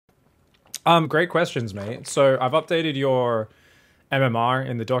Great questions, mate. So I've updated your MMR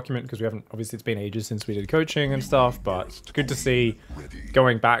in the document because we haven't, obviously it's been ages since we did coaching and stuff, but it's good to see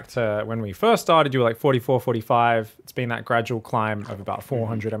going back to when we first started, you were like 44, 45. It's been that gradual climb of about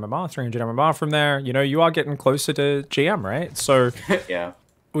 400 MMR, 300 MMR from there. You know, you are getting closer to GM, right? So, Yeah.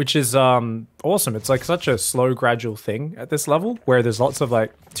 which is awesome. It's like such a slow, gradual thing at this level where there's lots of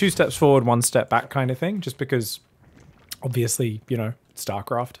like 2 steps forward, 1 step back kind of thing, just because obviously, you know,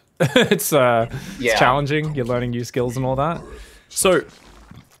 StarCraft. It's challenging. You're learning new skills and all that. So,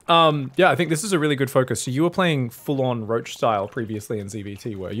 yeah, I think this is a really good focus. So you were playing full-on Roach style previously in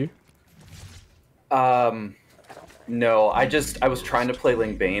ZVT, were you? No, I was trying to play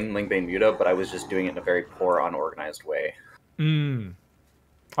Ling-bane Muta, but I was just doing it in a very poor, unorganized way.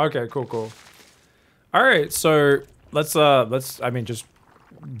 Okay, cool. All right, so let's I mean, just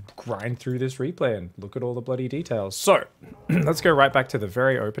grind through this replay and look at all the bloody details. So let's go right back to the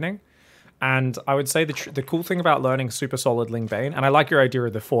very opening. And I would say the cool thing about learning super solid Ling-bane, and I like your idea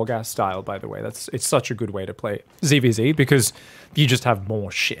of the 4-gas style, by the way. It's such a good way to play ZVZ because you just have more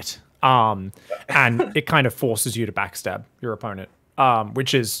shit. And it kind of forces you to backstab your opponent,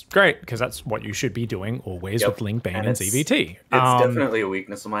 which is great because that's what you should be doing always with Ling-bane and ZVT. It's definitely a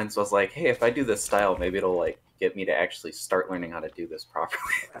weakness of mine. So I was like, hey, if I do this style, maybe it'll like get me to actually start learning how to do this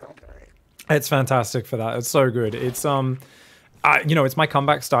properly. It's fantastic for that. It's so good. It's you know, it's my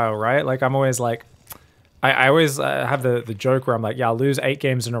comeback style, right? Like I'm always like, I always have the joke where I'm like, yeah, I'll lose 8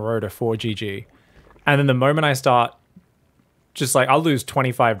 games in a row to 4 GG, and then the moment I start, just like I'll lose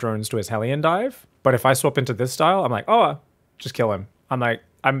 25 drones to his Hellion dive, but if I swap into this style, I'm like, oh, just kill him. I'm like,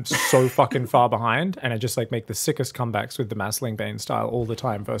 I'm so fucking far behind, and I just like make the sickest comebacks with the mass Ling-bane style all the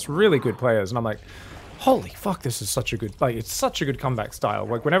time versus really good players, and I'm like, holy fuck, this is such a good, like, it's such a good comeback style.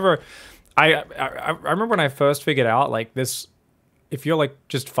 Like whenever I remember when I first figured out like this. If you're like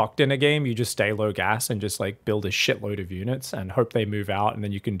just fucked in a game, you just stay low gas and just like build a shitload of units and hope they move out, and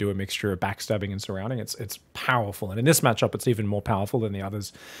then you can do a mixture of backstabbing and surrounding. It's powerful, and in this matchup, it's even more powerful than the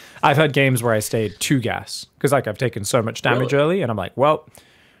others. I've had games where I stayed 2 gas because like I've taken so much damage early, and I'm like, well,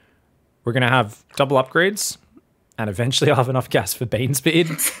 we're gonna have double upgrades, and eventually I'll have enough gas for Bane speed,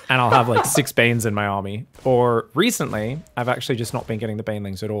 and I'll have like 6 Banes in my army. Or recently, I've actually just not been getting the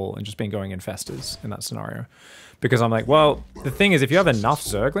Banelings at all and just been going Infestors in that scenario. Because I'm like, well, the thing is, if you have enough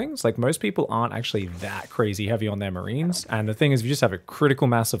Zerglings, like most people aren't actually that crazy heavy on their Marines. And the thing is, if you just have a critical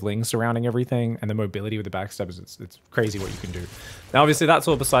mass of Lings surrounding everything and the mobility with the backstabbers, it's crazy what you can do. Now, obviously, that's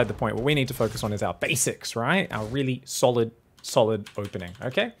all beside the point. What we need to focus on is our basics, right? Our really solid opening,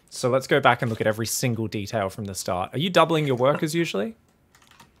 okay? So let's go back and look at every single detail from the start. Are you doubling your workers usually?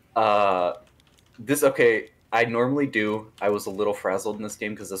 Okay, I normally do. I was a little frazzled in this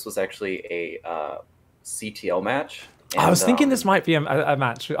game because this was actually a CTL match. And, I was thinking this might be a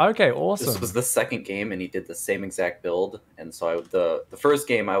match. Okay, awesome. This was the second game, and he did the same exact build. And so the first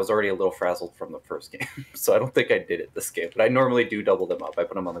game, I was already a little frazzled from the first game. So I don't think I did it this game. But I normally do double them up. I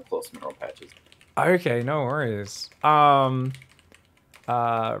put them on the close mineral patches. Okay, no worries. Replay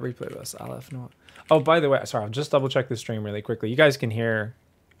versus Aleph, not. Oh, by the way, sorry, I'll just double check the stream really quickly. You guys can hear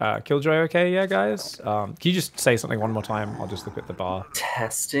Killjoy okay? Yeah, guys? Can you just say something one more time? I'll just look at the bar.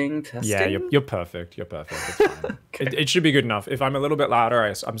 Testing. Yeah, you're perfect. You're perfect. It's fine. Okay. It should be good enough. If I'm a little bit louder,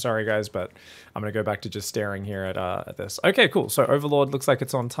 I'm sorry, guys, but I'm going to go back to just staring here at this. Okay, cool. So Overlord looks like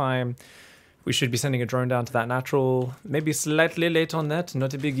it's on time. We should be sending a drone down to that natural. Maybe slightly late on that.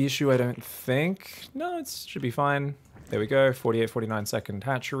 Not a big issue, I don't think. No, it should be fine. There we go. 48, 49 second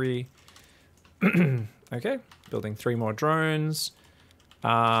hatchery. Okay, building 3 more drones.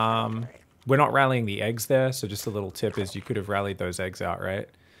 We're not rallying the eggs there, so just a little tip is you could have rallied those eggs out, right?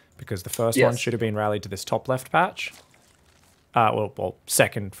 Because the first one should have been rallied to this top left patch. Well,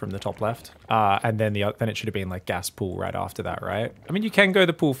 second from the top left. And then then it should have been like gas pool right after that, right? I mean, you can go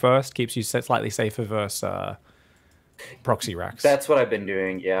the pool first, keeps you slightly safer versus proxy racks. That's what I've been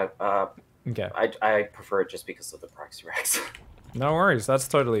doing, yeah. Okay. I prefer it just because of the proxy racks. No worries, that's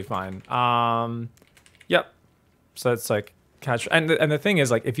totally fine. Yep. So it's like catch, and the thing is,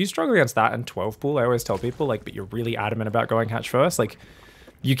 like, if you struggle against that and 12 pool, I always tell people, like, but you're really adamant about going hatch first, like,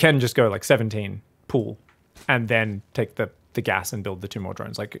 you can just go like 17 pool and then take the gas and build the 2 more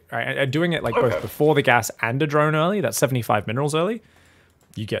drones. Like, doing it like both before the gas and a drone early, that's 75 minerals early,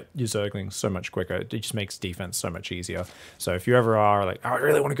 you get your Zerglings so much quicker. It just makes defense so much easier. So if you ever are like, oh, I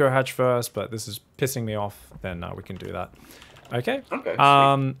really want to go hatch first, but this is pissing me off, then we can do that. Okay.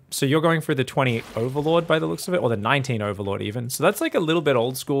 So you're going for the 20 Overlord by the looks of it, or the 19 Overlord even. So that's like a little bit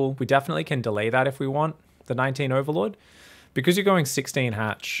old school. We definitely can delay that if we want, the 19 Overlord. Because you're going 16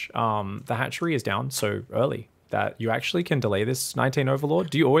 hatch, the hatchery is down so early. that you actually can delay this 19 Overlord.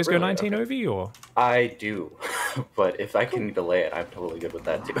 Do you always go 19 Okay. OV or? I do, but if I can delay it, I'm totally good with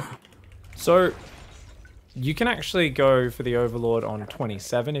that too. So you can actually go for the Overlord on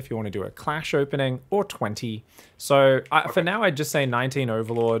 27 if you want to do a clash opening, or 20. So for now, I'd just say 19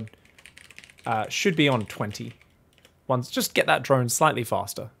 Overlord should be on 20. Just get that drone slightly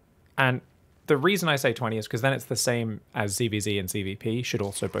faster. And the reason I say 20 is because then it's the same as ZVZ and ZVP, should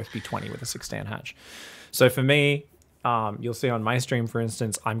also both be 20 with a 6-stand hatch. So for me, you'll see on my stream, for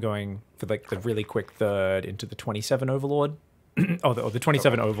instance, I'm going for like the really quick third into the 27 Overlord, or the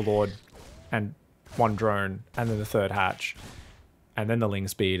 27 Overlord, and 1 drone, and then the third hatch, and then the Ling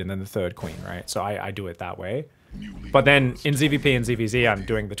speed, and then the third queen, right? So I do it that way. But then in ZVP and ZVZ, I'm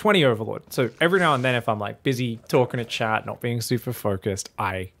doing the 20 Overlord. So every now and then, if I'm like busy talking to chat, not being super focused,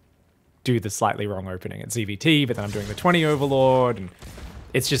 I do the slightly wrong opening at ZVT, but then I'm doing the 20 Overlord, and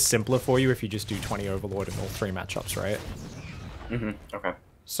it's just simpler for you if you just do 20 Overlord in all 3 matchups, right? Okay.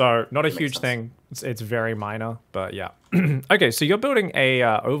 So not a huge thing. It's very minor, but yeah. Okay, so you're building a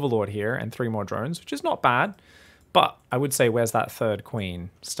Overlord here and 3 more drones, which is not bad. But I would say, where's that third queen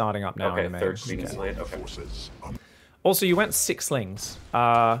starting up now? Okay, in the main? third queen is late. Okay. Also, you went 6 Lings.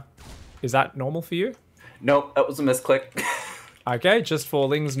 Is that normal for you? Nope, that was a misclick. Okay, just 4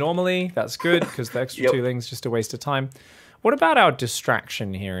 Lings normally. That's good, because the extra 2 Lings just a waste of time. What about our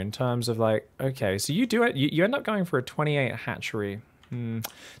distraction here in terms of like, okay, so you do it, you end up going for a 28 hatchery. So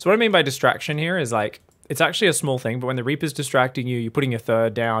what I mean by distraction here is like, it's actually a small thing, but when the Reaper's distracting you, you're putting your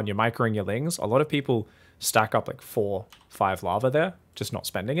third down, you're microing your Lings. A lot of people stack up like 4, 5 lava there, just not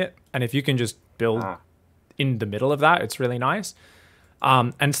spending it. And if you can just build in the middle of that, it's really nice.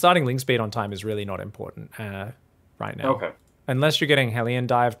 And starting Ling speed on time is really not important right now. Okay. Unless you're getting Hellion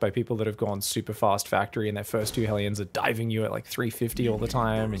dived by people that have gone super fast factory and their first 2 Hellions are diving you at like 350 all the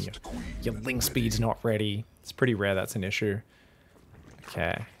time and your Ling speed's not ready. It's pretty rare that's an issue.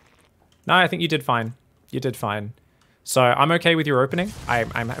 Okay. No, I think you did fine. You did fine. So I'm okay with your opening.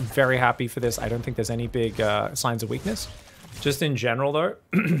 I'm very happy for this. I don't think there's any big signs of weakness. Just in general though,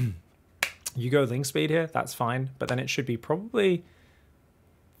 you go Ling speed here, that's fine. But then it should be probably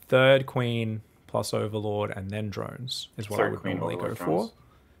third queen plus Overlord and then drones is what I would normally go for.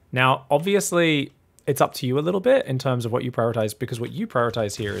 Now, obviously, it's up to you a little bit in terms of what you prioritize, because what you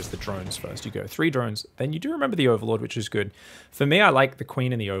prioritize here is the drones first. You go 3 drones, then you do remember the Overlord, which is good. For me, I like the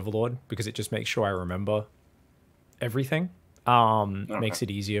queen and the Overlord because it just makes sure I remember everything. Makes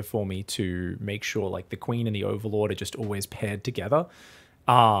it easier for me to make sure like the queen and the Overlord are just always paired together.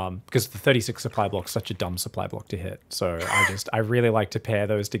 Because the 36 supply block is such a dumb supply block to hit. So I really like to pair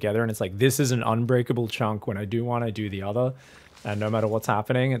those together. And it's like, this is an unbreakable chunk when I do one, I do the other. And no matter what's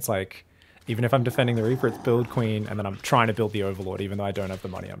happening, it's like, even if I'm defending the Reaper, it's build queen. And then I'm trying to build the Overlord, even though I don't have the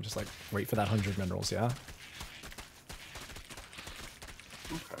money. I'm just like, wait for that 100 minerals, yeah?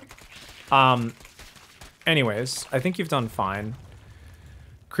 Okay. Anyways, I think you've done fine.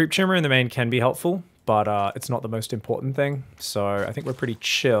 Creep Tumor in the main can be helpful, but it's not the most important thing. So I think we're pretty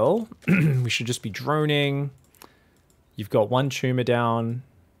chill. We should just be droning. You've got 1 tumor down.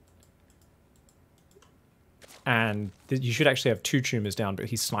 And you should actually have 2 tumors down, but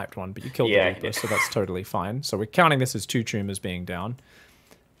he sniped 1, but you killed the Reaper, so that's totally fine. So we're counting this as 2 tumors being down.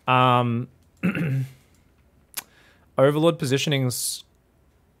 Overlord positioning's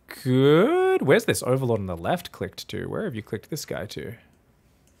good. Where's this Overlord on the left clicked to? Where have you clicked this guy to?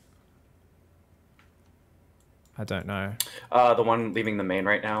 I don't know. The one leaving the main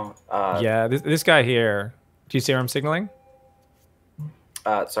right now. Yeah, this guy here. Do you see where I'm signaling?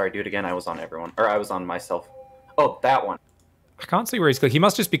 Sorry, do it again. I was on everyone. Or I was on myself. Oh, that one. I can't see where he's clicked. He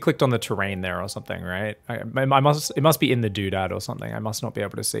must just be clicked on the terrain there or something, right? It must be in the doodad or something. I must not be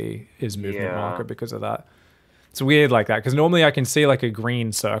able to see his movement marker because of that. It's weird like that, because normally I can see like a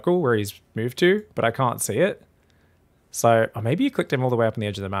green circle where he's moved to, but I can't see it. So maybe you clicked him all the way up on the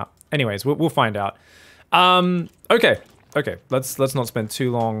edge of the map. Anyways, we'll find out. Okay. Let's not spend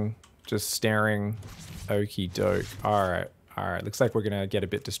too long just staring. Okie doke. All right. Looks like we're gonna get a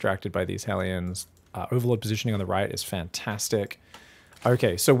bit distracted by these Hellions. Overlord positioning on the right is fantastic.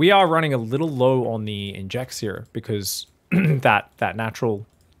 Okay, so we are running a little low on the injects here because that natural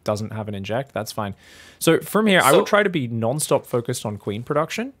doesn't have an inject. That's fine. So from here, I will try to be non-stop focused on queen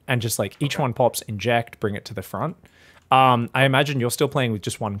production and just like each one pops, inject, bring it to the front. I imagine you're still playing with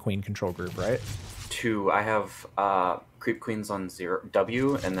just 1 queen control group, right? 2. I have creep queens on 0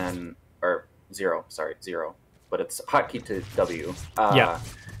 W and then 0. Sorry, 0. But it's hotkey to W.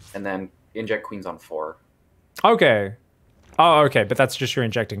 And then inject queens on 4. Okay. Oh, okay, but that's just your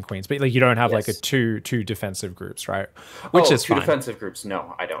injecting queens. But like you don't have like a two defensive groups, right? Which is 2 fine. defensive groups.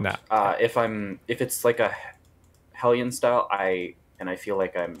 No, I don't. No. If it's like a Hellion style, I feel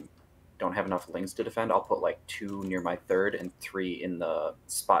like don't have enough lings to defend. I'll put like 2 near my third and 3 in the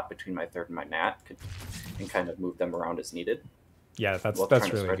spot between my third and my nat, and kind of move them around as needed. Yeah, that's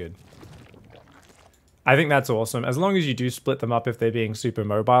really good. I think that's awesome. As long as you do split them up if they're being super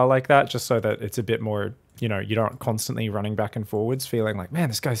mobile like that, just so that it's a bit more, you know, you don't constantly running back and forwards feeling like, man,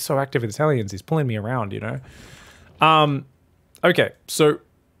 this guy's so active with his Hellions, he's pulling me around, you know? Okay, so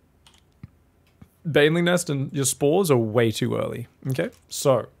Baneling Nest and your spores are way too early. Okay,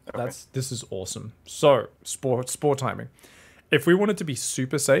 so this is awesome. So spore timing. If we wanted to be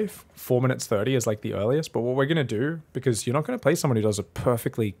super safe, 4 minutes 30 is like the earliest. But what we're gonna do, because you're not gonna play someone who does a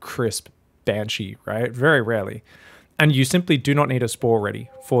perfectly crisp Banshee, right? Very rarely, and you simply do not need a spore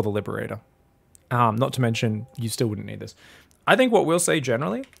ready for the Liberator. Not to mention, you still wouldn't need this. I think what we'll say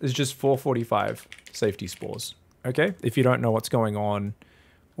generally is just 445 safety spores. Okay, if you don't know what's going on,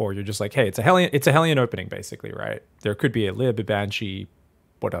 or you're just like, hey, it's a Hellion opening, basically, right? There could be a Lib, a Banshee,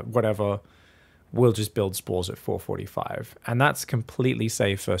 whatever. We'll just build spores at 445. And that's completely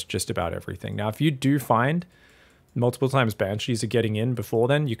safe for just about everything. Now, if you do find multiple times Banshees are getting in before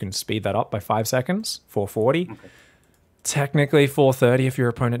then, you can speed that up by 5 seconds, 440. Okay. Technically 430 if your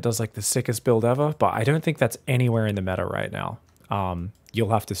opponent does like the sickest build ever, but I don't think that's anywhere in the meta right now. You'll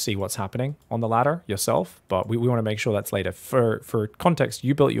have to see what's happening on the ladder yourself, but we want to make sure that's later. For context,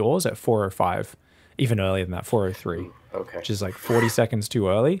 you built yours at 405, even earlier than that, 403, which is like 40 seconds too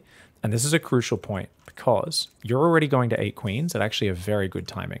early. And this is a crucial point because you're already going to 8 queens at actually a very good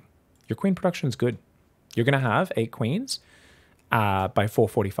timing. Your queen production is good. You're going to have 8 queens by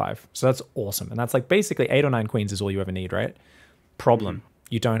 445. So that's awesome. And that's like basically 8 or 9 queens is all you ever need, right? Problem.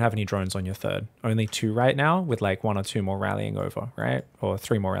 You don't have any drones on your third. Only 2 right now with like 1 or 2 more rallying over, right? Or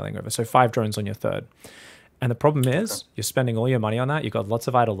 3 more rallying over. So 5 drones on your third. And the problem is you're spending all your money on that. You've got lots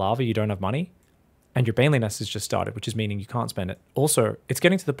of idle lava. You don't have money. And your Baneling Nest has just started, which is meaning you can't spend it. Also, it's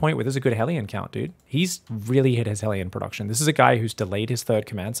getting to the point where there's a good Hellion count, dude. He's really hit his Hellion production. This is a guy who's delayed his third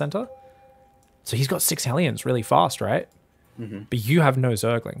command center. So he's got 6 Hellions really fast, right? But you have no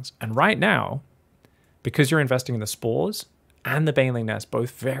Zerglings. And right now, because you're investing in the spores and the Baneling Nest,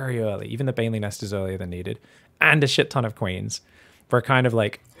 both very early, even the Baneling Nest is earlier than needed, and a shit ton of queens, we're kind of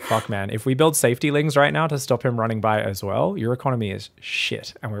like, fuck, man, if we build safety lings right now to stop him running by as well, your economy is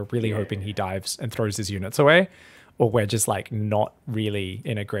shit. And we're really hoping he dives and throws his units away, or we're just like not really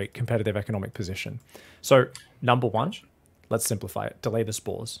in a great competitive economic position. So number 1, let's simplify it. Delay the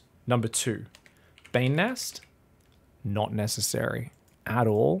spores. Number 2, Bane Nest, not necessary at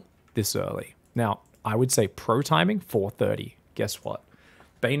all this early. Now, I would say pro timing, 430. Guess what?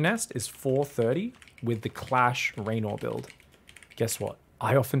 Bane Nest is 430 with the Clash Raynor build. Guess what?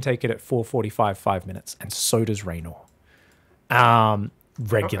 I often take it at 445, 5 minutes, and so does Raynor.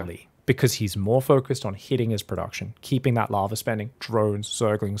 Regularly, because he's more focused on hitting his production, keeping that lava spending, drones,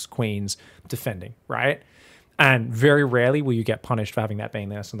 Zerglings, queens, defending, right? And very rarely will you get punished for having that Bane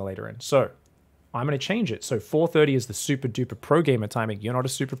Nest on the later end. So I'm going to change it. So 430 is the super duper pro gamer timing. You're not a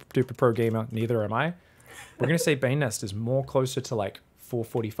super duper pro gamer, neither am I. We're going to say Bane Nest is more closer to like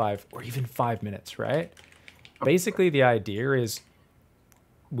 445 or even 5 minutes, right? Basically, the idea is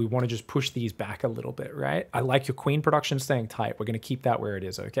we want to just push these back a little bit, right? I like your queen production staying tight. We're going to keep that where it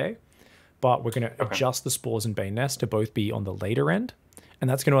is, okay? But we're going to adjust the spores and Bane Nest to both be on the later end. And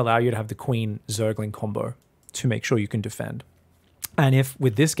that's going to allow you to have the queen Zergling combo to make sure you can defend. And if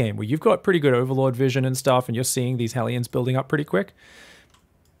with this game where you've got pretty good overlord vision and stuff and you're seeing these Hellions building up pretty quick,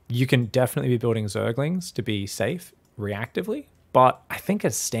 you can definitely be building Zerglings to be safe reactively. But I think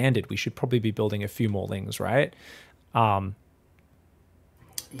as standard, we should probably be building a few more Lings, right?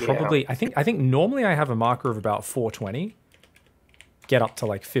 Probably, I think normally I have a marker of about 420. Get up to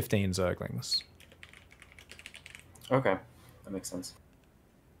like 15 Zerglings. Okay, that makes sense.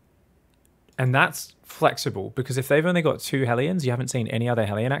 And that's flexible because if they've only got 2 Hellions, you haven't seen any other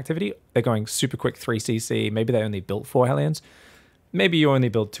Hellion activity. They're going super quick 3cc. Maybe they only built 4 Hellions. Maybe you only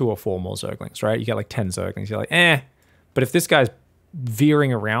build 2 or 4 more Zerglings, right? You get like 10 Zerglings. You're like, eh. But if this guy's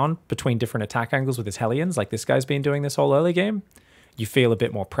veering around between different attack angles with his Hellions, like this guy's been doing this whole early game, you feel a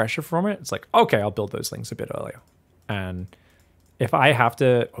bit more pressure from it. It's like, okay, I'll build those Lings a bit earlier. And if I have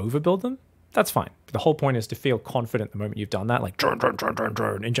to overbuild them, that's fine. The whole point is to feel confident the moment you've done that, like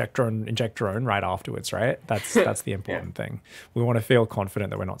drone, inject drone right afterwards, right? That's the important thing. We want to feel confident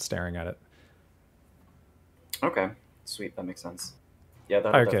that we're not staring at it. Okay, sweet, that makes sense. Yeah,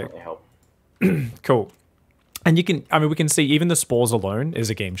 that'll definitely help. Cool. And you can, I mean, we can see even the spores alone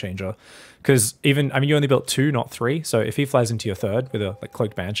is a game changer. Because even, I mean, you only built 2, not 3. So if he flies into your third with a like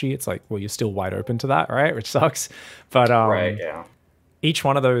cloaked Banshee, it's like, well, you're still wide open to that, right? Which sucks. But right, yeah. Each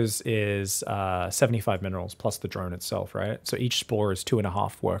one of those is 75 minerals plus the drone itself, right? So each spore is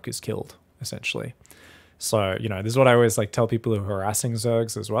 2.5 workers killed, essentially. So, you know, this is what I always like tell people who are harassing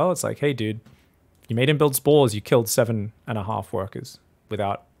Zergs as well. It's like, hey, dude, you made him build spores, you killed 7.5 workers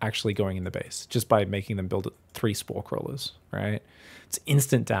without actually going in the base, just by making them build 3 spore crawlers, right? It's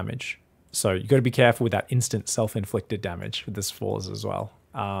instant damage. So you got to be careful with that instant self-inflicted damage with the spores as well.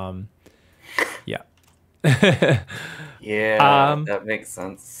 Yeah. Yeah, that makes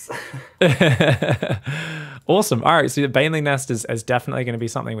sense. Awesome. All right, so the Baneling Nest is definitely going to be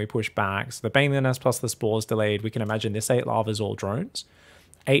something we push back. So the Baneling Nest plus the spores delayed. We can imagine this 8 larvas all drones.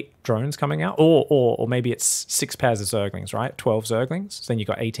 8 drones coming out, or maybe it's 6 pairs of Zerglings, right? 12 Zerglings. So then you've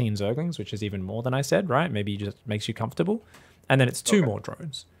got 18 Zerglings, which is even more than I said, right? Maybe it just makes you comfortable. And then it's 2 more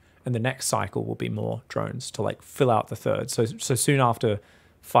drones. And the next cycle will be more drones to like fill out the third. So soon after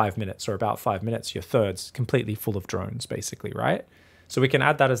 5 minutes or about 5 minutes, your third's completely full of drones, basically, right? So we can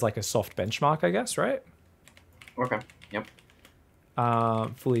add that as like a soft benchmark, I guess, right? Okay. Yep.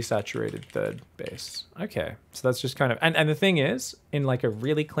 Fully saturated third base. Okay, so that's just kind of... And the thing is, in like a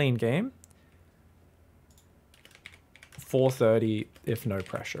really clean game, 430 if no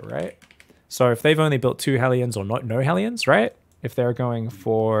pressure, right? So if they've only built 2 Hellions or no Hellions, right? If they're going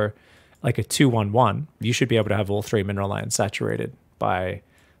for like a 2-1-1, you should be able to have all 3 mineral lines saturated by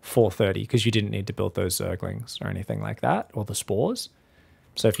 430 because you didn't need to build those Zerglings or anything like that, or the spores.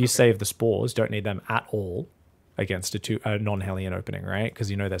 So if you save the spores, don't need them at all against a non-Hellion opening, right? Because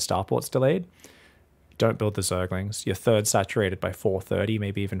you know their starport's delayed. Don't build the Zerglings. Your third saturated by 430,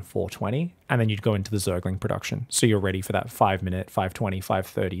 maybe even 420, and then you'd go into the Zergling production. So you're ready for that 5-minute, 520,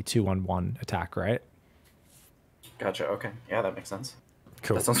 530, 2-1-1 attack, right? Gotcha. Okay. Yeah, that makes sense.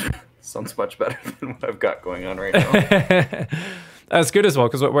 Cool. That sounds much better than what I've got going on right now. That's good as well,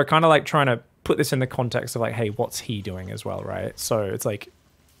 because we're kind of like trying to put this in the context of like, hey, what's he doing as well, right? So it's like,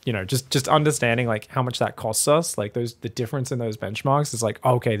 you know, just understanding like how much that costs us, like the difference in those benchmarks is like,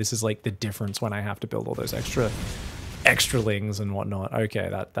 okay, this is like the difference when I have to build all those extra lings and whatnot. Okay,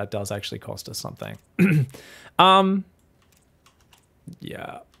 that does actually cost us something.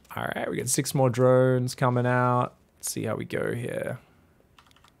 Yeah. All right, we got 6 more drones coming out. Let's see how we go here.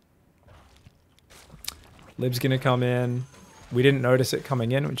 Lib's gonna come in. We didn't notice it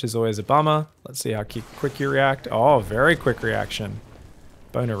coming in, which is always a bummer. Let's see how quick you react. Oh, very quick reaction.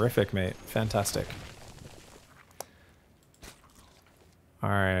 Bonerific, mate. Fantastic. All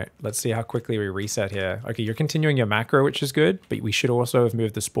right, let's see how quickly we reset here. Okay, you're continuing your macro, which is good, but we should also have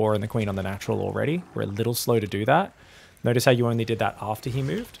moved the spore and the queen on the natural already. We're a little slow to do that. Notice how you only did that after he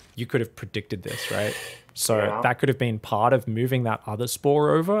moved? You could have predicted this, right? So that could have been part of moving that other spore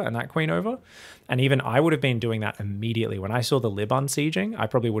over and that queen over. And even I would have been doing that immediately. When I saw the lib unsieging, I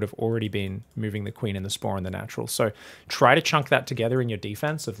probably would have already been moving the queen and the spore and the natural. So try to chunk that together in your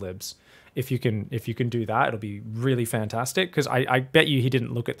defense of libs. If you can do that, it'll be really fantastic. Because I bet you he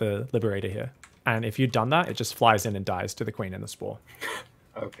didn't look at the liberator here. And if you'd done that, it just flies in and dies to the queen and the spore.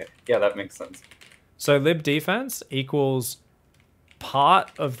 Okay. Yeah, that makes sense. So lib defense equals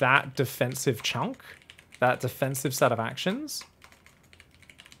part of that defensive chunk, that defensive set of actions,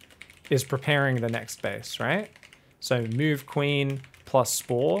 is preparing the next base, right? So move queen plus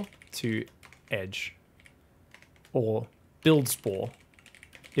spore to edge. Or build spore,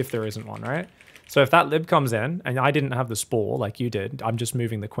 if there isn't one, right? So if that lib comes in, and I didn't have the spore like you did, I'm just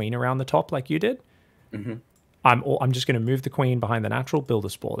moving the queen around the top like you did. Mm-hmm. I'm just going to move the queen behind the natural, build a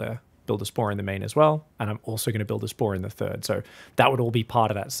spore there. Build a spore in the main as well, and I'm also going to build a spore in the third. So that would all be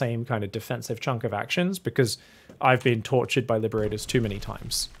part of that same kind of defensive chunk of actions, because I've been tortured by liberators too many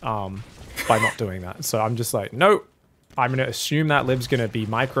times by not doing that. So I'm just like, nope, I'm going to assume that lib's going to be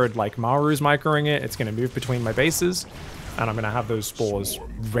microed like Maru's microing it. It's going to move between my bases, and I'm going to have those spores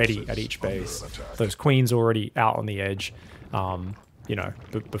ready at each base. Those queens already out on the edge, you know,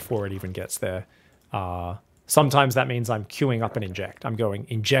 before it even gets there. Sometimes that means I'm queuing up an inject. I'm going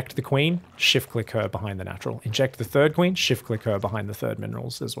inject the queen, shift click her behind the natural. Inject the third queen, shift click her behind the third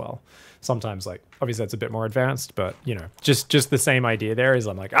minerals as well. Sometimes, like, obviously that's a bit more advanced, but, you know, just the same idea there is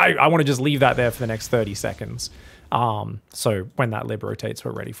I'm like, I want to just leave that there for the next 30 seconds. So when that lib rotates,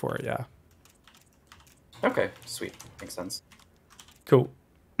 we're ready for it, yeah. Okay, sweet. Makes sense. Cool.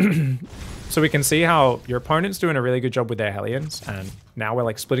 So we can see how your opponent's doing a really good job with their Hellions, and now we're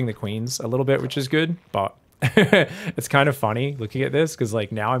like splitting the queens a little bit, which is good, but it's kind of funny looking at this because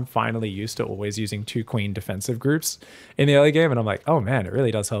like now I'm finally used to always using 2 queen defensive groups in the early game, and I'm like, oh man, it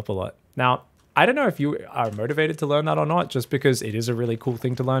really does help a lot. Now, I don't know if you are motivated to learn that or not, just because it is a really cool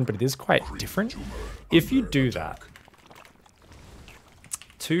thing to learn, but it is quite different. If you do that,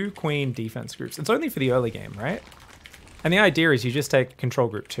 2 queen defense groups, it's only for the early game, right? And the idea is you just take control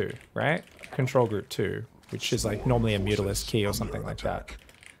group 2, right? Control group 2, which is like normally a Mutalisk key or something like that.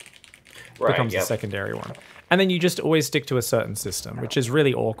 Right, Becomes the secondary one. And then you just always stick to a certain system, which is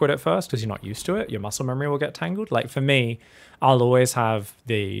really awkward at first because you're not used to it. Your muscle memory will get tangled. Like for me, I'll always have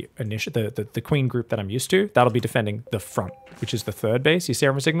the queen group that I'm used to. That'll be defending the front, which is the third base. You see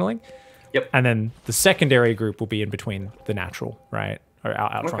how I'm signaling? Yep. And then the secondary group will be in between the natural, right? Or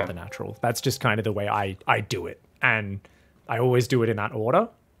out front of the natural. That's just kind of the way I do it. And I always do it in that order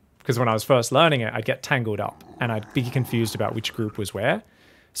because when I was first learning it, I'd get tangled up and I'd be confused about which group was where.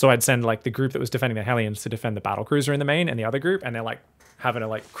 So I'd send like the group that was defending the Hellions to defend the battlecruiser in the main and the other group, and they're like having to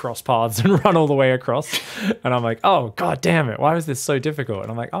like cross paths and run all the way across. And I'm like, oh god damn it, why was this so difficult? And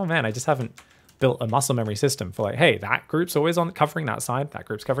I'm like, oh man, I just haven't built a muscle memory system for like, hey, that group's always on covering that side, that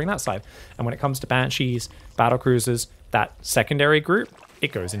group's covering that side. And when it comes to banshees, battlecruisers, that secondary group,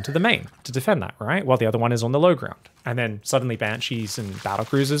 it goes into the main to defend that, right? While the other one is on the low ground. And then suddenly banshees and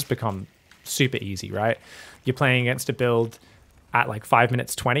battlecruisers become super easy, right? You're playing against a build at like 5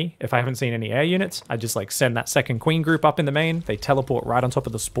 minutes 20, if I haven't seen any air units, I just like send that second queen group up in the main. They teleport right on top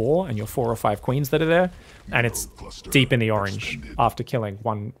of the spore and your 4 or 5 queens that are there. And it's deep in the orange after killing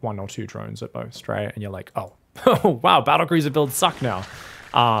one or two drones at most, right? And you're like, oh, wow, battlecruiser builds suck now.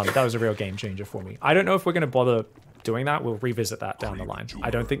 That was a real game changer for me. I don't know if we're going to bother doing that. We'll revisit that down the line.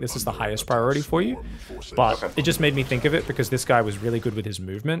 I don't think this is the highest priority for you, but it just made me think of it because this guy was really good with his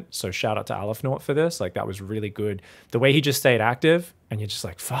movement. So shout out to Alephnort for this. Like that was really good. The way he just stayed active and you're just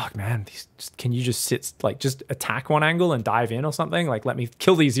like, fuck man, can you just sit, like just attack one angle and dive in or something? Like let me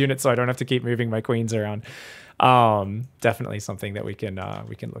kill these units so I don't have to keep moving my queens around. Definitely something that we can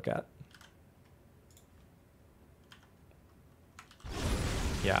look at.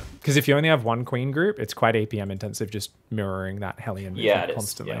 Yeah, because if you only have one queen group, it's quite APM intensive, just mirroring that Hellion movement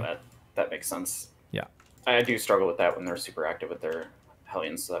constantly. Yeah, that makes sense. Yeah. I do struggle with that when they're super active with their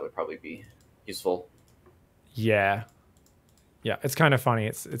Hellions, so that would probably be useful. Yeah. Yeah, it's kind of funny.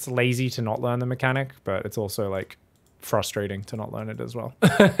 It's lazy to not learn the mechanic, but it's also like frustrating to not learn it as well.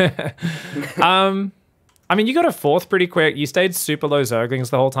 I mean, you got a 4th pretty quick. You stayed super low Zerglings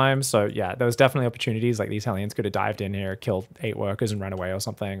the whole time. So yeah, there was definitely opportunities. Like these Hellions could have dived in here, killed 8 workers and run away or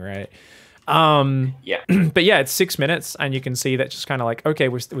something, right? Yeah. But yeah, it's 6 minutes and you can see that just kind of like, okay,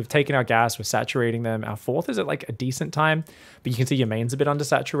 we've taken our gas, we're saturating them. Our 4th is at like a decent time, but you can see your main's a bit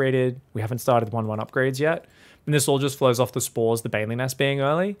undersaturated. We haven't started 1-1 upgrades yet. And this all just flows off the spores, the Baneling Nest being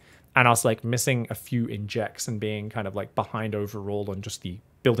early, and us like missing a few injects and being kind of like behind overall on just the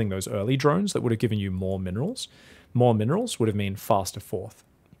building those early drones that would have given you more minerals. More minerals would have meant faster 4th.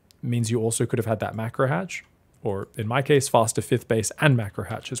 It means you also could have had that macro hatch, or in my case, faster 5th base and macro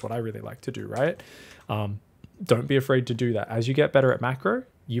hatch is what I really like to do, right? Don't be afraid to do that. As you get better at macro,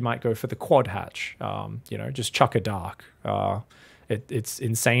 you might go for the quad hatch, you know, just chuck a dark. It's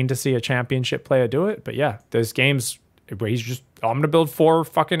insane to see a championship player do it, but yeah, there's games where he's just, I'm going to build 4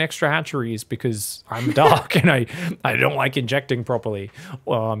 fucking extra hatcheries because I'm dark and I don't like injecting properly.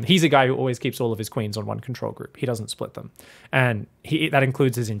 He's a guy who always keeps all of his queens on one control group. He doesn't split them. And that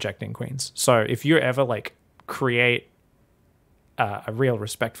includes his injecting queens. So if you ever like create a real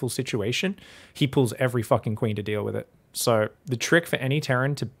respectful situation, he pulls every fucking queen to deal with it. So the trick for any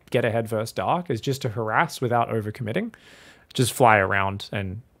Terran to get ahead versus dark is just to harass without overcommitting. Just fly around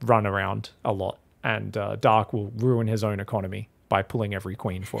and run around a lot. And Dark will ruin his own economy by pulling every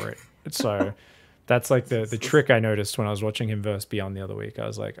queen for it. So that's like the trick I noticed when I was watching him versus Beyond the other week. I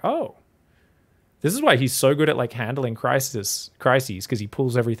was like, oh, this is why he's so good at like handling crises, because he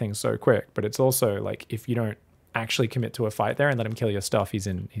pulls everything so quick. But it's also like if you don't actually commit to a fight there and let him kill your stuff,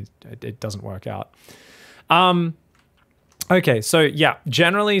 it doesn't work out. Okay, so yeah,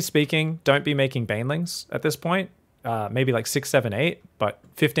 generally speaking, don't be making banelings at this point. Maybe like 6, 7, 8, but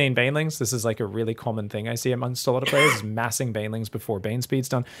 15 banelings. This is like a really common thing I see amongst a lot of players is massing banelings before bane speed's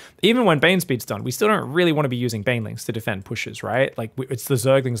done. Even when bane speed's done, we still don't really want to be using banelings to defend pushes, right? Like it's the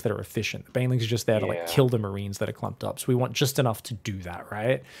zerglings that are efficient. The banelings are just there to like kill the marines that are clumped up. So we want just enough to do that,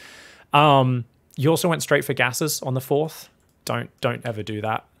 right? You also went straight for gases on the 4th. Don't ever do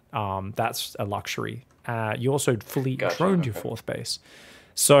that. That's a luxury. You also fully droned your 4th base.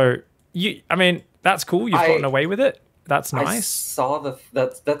 So I mean, that's cool. You've gotten away with it. That's nice. I saw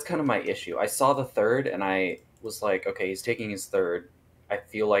that's kind of my issue. I saw the 3rd and I was like, okay, he's taking his 3rd. I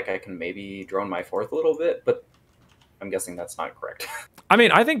feel like I can maybe drone my 4th a little bit, but I'm guessing that's not correct. I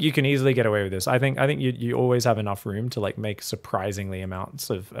mean, I think you can easily get away with this. I think you always have enough room to like make surprisingly amounts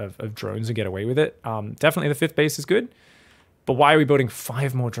of drones and get away with it. Definitely the 5th base is good, but why are we building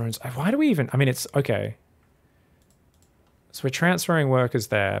 5 more drones? Why do we even? I mean, it's okay. So we're transferring workers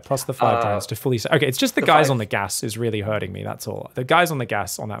there, plus the 5 drones to fully... Okay, it's just the guys on the gas is really hurting me, that's all. The guys on the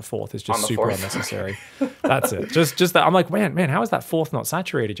gas on that 4th is just super unnecessary. That's it. Just that. I'm like, man, how is that 4th not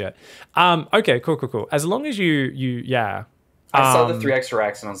saturated yet? Okay, cool. As long as yeah. I saw the 3 extra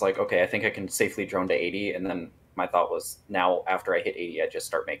racks and I was like, okay, I think I can safely drone to 80. And then my thought was, now after I hit 80, I just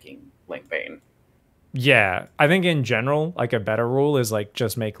start making Ling-bane. Yeah, I think in general, like a better rule is like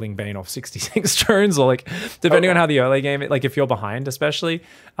just make Ling-bane off 66 turns, or like depending on how the early game, like if you're behind especially,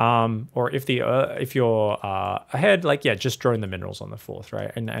 or if you're ahead, like yeah, just drone the minerals on the 4th, right?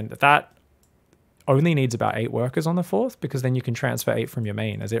 And that only needs about 8 workers on the 4th, because then you can transfer 8 from your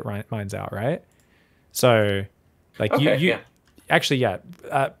main as it mines out, right? So like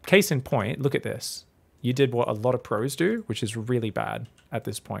case in point, look at this. You did what a lot of pros do, which is really bad at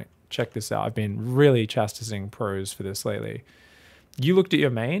this point. Check this out. I've been really chastising pros for this lately. You looked at your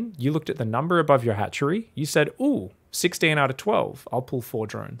main. You looked at the number above your hatchery. You said, ooh, 16 out of 12. I'll pull 4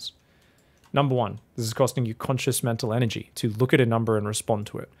 drones. Number 1, this is costing you conscious mental energy to look at a number and respond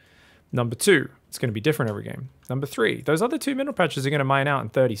to it. Number 2, it's going to be different every game. Number 3, those other 2 mineral patches are going to mine out in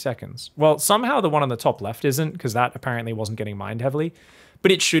 30 seconds. Well, somehow the one on the top left isn't, because that apparently wasn't getting mined heavily.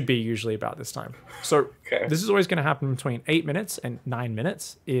 But it should be usually about this time. So This is always going to happen between 8 minutes and 9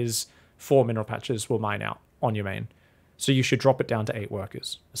 minutes is 4 mineral patches will mine out on your main. So you should drop it down to 8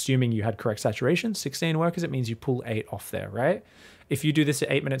 workers. Assuming you had correct saturation, 16 workers, it means you pull 8 off there, right? If you do this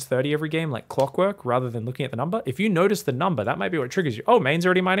at 8 minutes 30 every game, like clockwork, rather than looking at the number, if you notice the number, that might be what triggers you. Oh, main's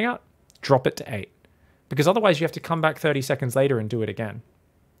already mining out? Drop it to 8. Because otherwise you have to come back 30 seconds later and do it again.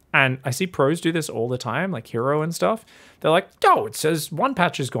 And I see pros do this all the time, like Hero and stuff. They're like, oh, it says 1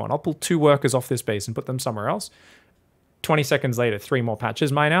 patch is gone. I'll pull 2 workers off this base and put them somewhere else. 20 seconds later, 3 more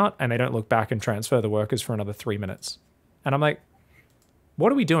patches mine out, and they don't look back and transfer the workers for another 3 minutes. And I'm like, what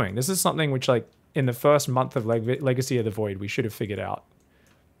are we doing? This is something which, like, in the first month of Legacy of the Void, we should have figured out.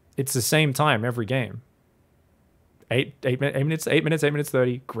 It's the same time every game. 8 minutes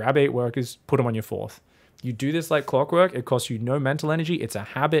 30, grab 8 workers, put them on your 4th. You do this like clockwork, it costs you no mental energy. It's a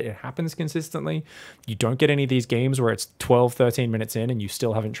habit. It happens consistently. You don't get any of these games where it's 12, 13 minutes in and you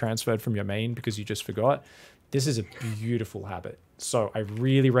still haven't transferred from your main because you just forgot. This is a beautiful habit. So I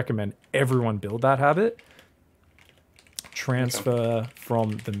really recommend everyone build that habit. Transfer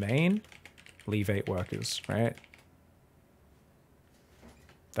from the main, leave 8 workers, right?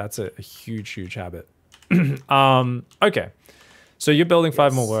 That's a huge habit. Okay. So you're building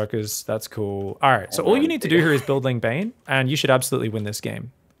 5 more workers. That's cool. All right. So all you need to do here is build Ling-bane, and you should absolutely win this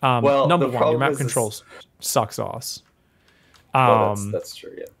game. Well, number 1, your map controls sucks ass. Well, that's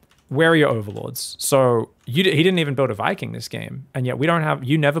true, yeah. Where are your overlords? So he didn't even build a Viking this game, and yet we don't have.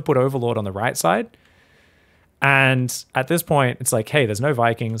 You never put overlord on the right side. And at this point, it's like, hey, there's no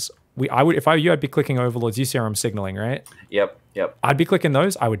Vikings. I would, if I were you, I'd be clicking overlords. You see where I'm signaling, right? Yep. I'd be clicking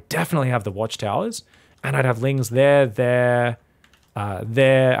those. I would definitely have the watchtowers, and I'd have Lings there. There.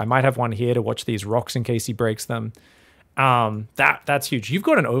 I might have one here to watch these rocks in case he breaks them. That's huge. You've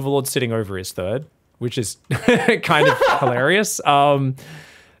got an overlord sitting over his 3rd, which is kind of hilarious.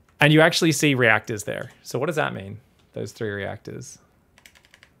 And you actually see reactors there. So what does that mean? Those 3 reactors.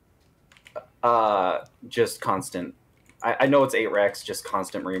 Just constant. I know it's 8 racks, just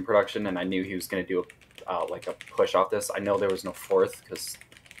constant marine production, and I knew he was going to do like a push off this. I know there was no 4th because.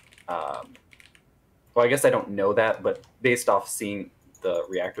 Well, I guess I don't know that, but based off seeing the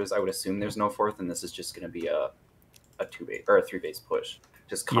reactors, I would assume there's no 4th, and this is just going to be a 2-base or a 3-base push.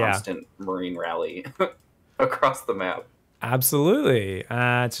 Just constant marine rally across the map. Absolutely.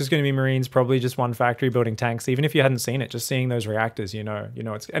 It's just going to be Marines, probably just one factory building tanks. Even if you hadn't seen it, just seeing those reactors, you know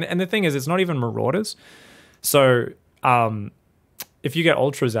it's. And the thing is, it's not even Marauders. So if you get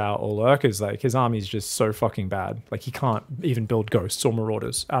Ultras out or Lurkers, like his army's just so fucking bad. Like he can't even build Ghosts or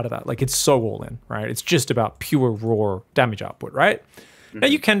Marauders out of that. Like it's so all in, right? It's just about pure raw damage output, right? Mm-hmm. Now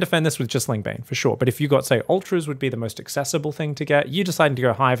you can defend this with just Ling-bane for sure. But if you got, say, Ultras would be the most accessible thing to get, you decided to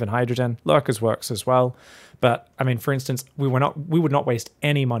go Hive and Hydrogen. Lurkers works as well. But I mean, for instance, we would not waste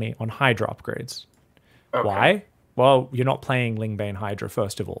any money on Hydra upgrades. Okay. Why? Well, you're not playing Ling-bane Hydra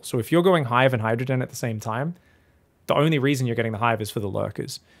first of all. So if you're going Hive and Hydrogen at the same time, the only reason you're getting the Hive is for the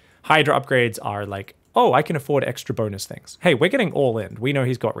Lurkers. Hydra upgrades are like, oh, I can afford extra bonus things. Hey, we're getting all in. We know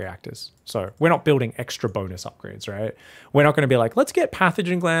he's got reactors. So we're not building extra bonus upgrades, right? We're not going to be like, let's get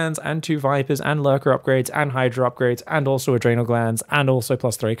pathogen glands and 2 Vipers and Lurker upgrades and Hydra upgrades and also adrenal glands and also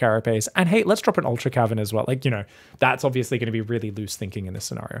 +3 carapace. And hey, let's drop an Ultra Cavern as well. Like, that's obviously going to be really loose thinking in this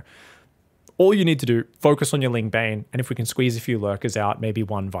scenario. All you need to do, focus on your Ling-bane, and if we can squeeze a few Lurkers out, maybe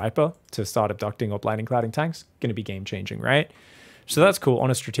 1 Viper to start abducting or blinding clouding tanks, going to be game-changing, right? So that's cool on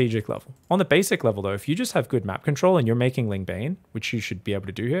a strategic level. On the basic level, though, if you just have good map control and you're making Ling-bane, which you should be able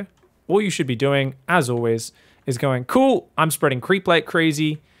to do here, all you should be doing, as always, is going, cool, I'm spreading creep like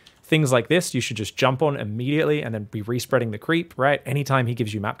crazy. Things like this, you should just jump on immediately and then be respreading the creep, right? Anytime he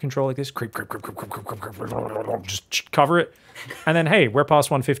gives you map control like this, creep, just cover it. And then, hey, we're past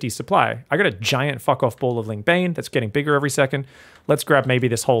 150 supply. I got a giant fuck off ball of Ling-bane that's getting bigger every second. Let's grab maybe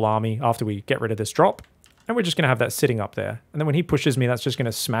this whole army after we get rid of this drop. And we're just going to have that sitting up there. And then when he pushes me, that's just going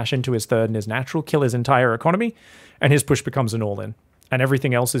to smash into his third and his natural, kill his entire economy. And his push becomes an all-in. And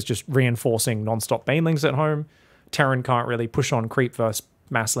everything else is just reinforcing non-stop banelings at home. Terran can't really push on creep versus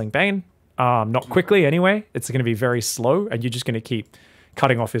mass Ling-bane. Not quickly anyway. It's going to be very slow, and you're just going to keep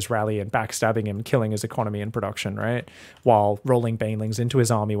cutting off his rally and backstabbing him, killing his economy and production, right? While rolling banelings into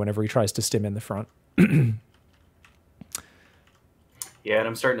his army whenever he tries to stim in the front. Yeah, and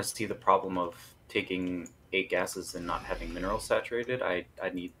I'm starting to see the problem of taking 8 gases and not having minerals saturated. I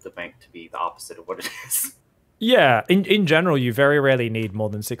need the bank to be the opposite of what it is. Yeah, in general, you very rarely need more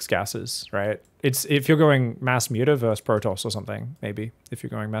than 6 gases, right? It's if you're going mass muta versus PROTOSS or something, maybe, if you're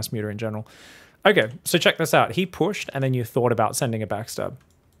going mass muta in general. Okay, so check this out. He pushed, and then you thought about sending a backstab.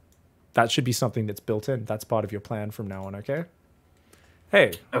 That should be something that's built in. That's part of your plan from now on, okay?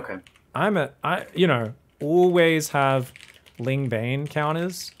 Hey. Okay. I always have Ling-bane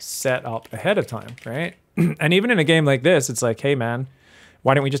counters set up ahead of time, right? And even in a game like this, it's like, hey, man,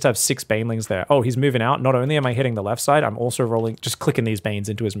 why don't we just have 6 banelings there? Oh, he's moving out. Not only am I hitting the left side, I'm also just clicking these banes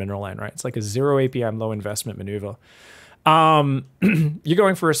into his mineral line, right? It's like a 0 APM, low investment maneuver. You're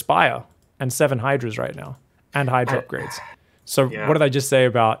going for a Spire and 7 Hydras right now, and Hydra upgrades. So what did I just say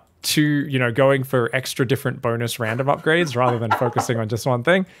about going for extra different bonus random upgrades rather than focusing on just one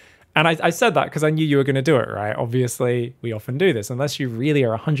thing? And I said that because I knew you were going to do it, right? Obviously, we often do this. Unless you really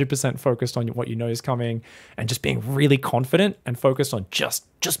are 100% focused on what you know is coming and just being really confident and focused on just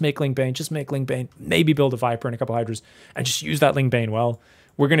make Ling-bane, maybe build a Viper and a couple Hydras, and just use that Ling-bane well.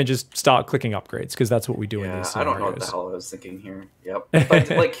 We're going to just start clicking upgrades because that's what we do in these scenarios. I don't know what the hell I was thinking here. Yep.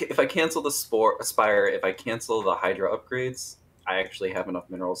 If I cancel the Spire, if I cancel the Hydra upgrades, I actually have enough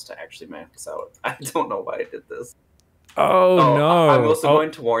minerals to actually max out. I don't know why I did this. Oh no! I'm also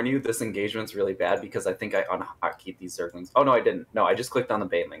going to warn you. This engagement's really bad because I think I unhotkeyed these Zerglings. Oh no, I didn't. No, I just clicked on the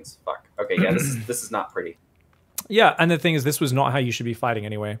banelings. Fuck. Okay, yeah, this is not pretty. Yeah, and the thing is, this was not how you should be fighting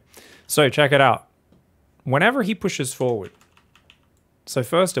anyway. So check it out. Whenever he pushes forward, so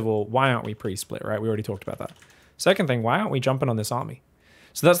first of all, why aren't we pre-split? Right, we already talked about that. Second thing, why aren't we jumping on this army?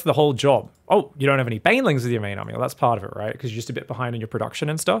 So that's the whole job. Oh, you don't have any banelings with your main army. Well, that's part of it, right? Because you're just a bit behind on your production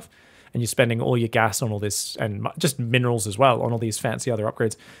and stuff. And you're spending all your gas on all this, and just minerals as well, on all these fancy other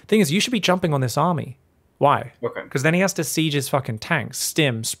upgrades. Thing is, you should be jumping on this army. Why? Okay. Because then he has to siege his fucking tanks,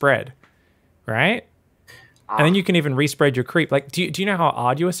 stim, spread, right? And then you can even respread your creep. Like, do you know how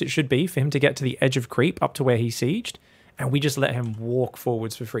arduous it should be for him to get to the edge of creep up to where he sieged? And we just let him walk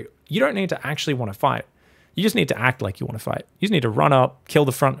forwards for free. You don't need to actually want to fight. You just need to act like you want to fight. You just need to run up, kill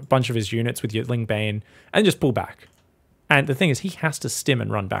the front bunch of his units with your Ling-bane, and just pull back. And the thing is, he has to stim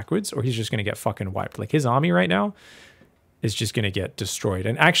and run backwards, or he's just going to get fucking wiped. Like, his army right now is just going to get destroyed.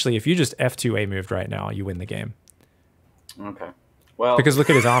 And actually, if you just F2A moved right now, you win the game. Okay. Well, because look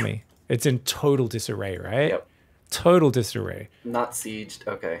at his army. It's in total disarray, right? Yep. Total disarray. Not sieged.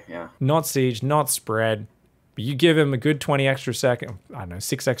 Okay, yeah. Not sieged, not spread. But you give him a good 20 extra seconds, I don't know,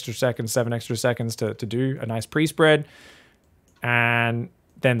 6 extra seconds, 7 extra seconds to do a nice pre-spread. And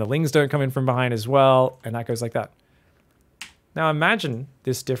then the Lings don't come in from behind as well. And that goes like that. Now imagine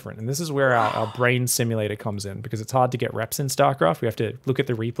this different, and this is where our brain simulator comes in, because it's hard to get reps in StarCraft. We have to look at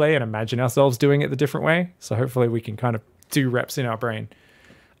the replay and imagine ourselves doing it the different way. So hopefully we can kind of do reps in our brain.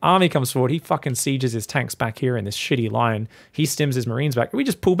 Army comes forward, he fucking sieges his tanks back here in this shitty line. He stims his Marines back, and we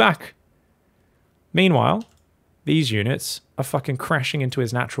just pull back. Meanwhile, these units are fucking crashing into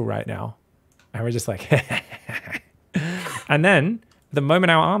his natural right now. And we're just like, and then the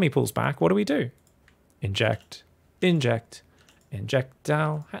moment our army pulls back, what do? Inject, inject. Inject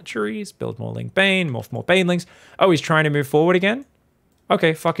our hatcheries, build more Ling-bane, morph more banelings. Oh, he's trying to move forward again?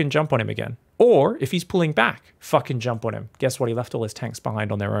 Okay, fucking jump on him again. Or, if he's pulling back, fucking jump on him. Guess what? He left all his tanks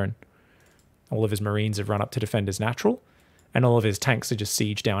behind on their own. All of his Marines have run up to defend his natural, and all of his tanks are just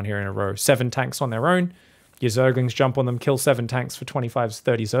sieged down here in a row. 7 tanks on their own. Your Zerglings jump on them, kill 7 tanks for 25,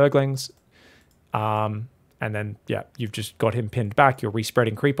 30 Zerglings. And then, yeah, you've just got him pinned back. You're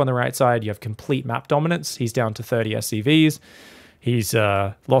respreading creep on the right side. You have complete map dominance. He's down to 30 SCVs. He's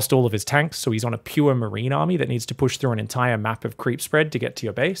lost all of his tanks, so he's on a pure Marine army that needs to push through an entire map of creep spread to get to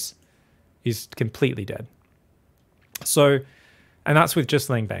your base. He's completely dead. So And that's with just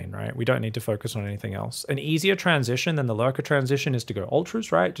Ling-bane, right? We don't need to focus on anything else. An easier transition than the Lurker transition is to go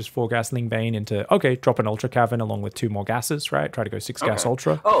Ultras, right? Just 4-gas Ling-bane into, okay, drop an Ultra Cavern along with 2 more gases, right? Try to go 6-gas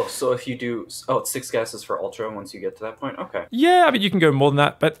Ultra. Oh, so if you do... Oh, it's 6 gases for Ultra once you get to that point? Okay. Yeah, but you can go more than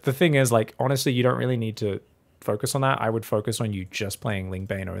that. But the thing is, like, honestly, you don't really need to focus on that. I would focus on you just playing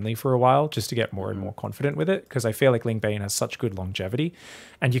Ling-bane only for a while just to get more and more confident with it, because I feel like Ling-bane has such good longevity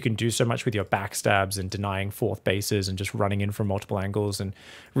and you can do so much with your backstabs and denying 4th bases and just running in from multiple angles and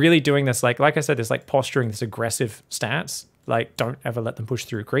really doing this, like I said, this like posturing, this aggressive stance. Like, don't ever let them push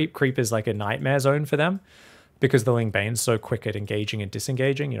through creep. Creep is like a nightmare zone for them because the Ling-bane's so quick at engaging and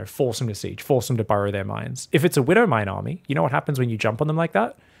disengaging. You know, force them to siege, force them to burrow their mines. If it's a Widow Mine army, you know what happens when you jump on them like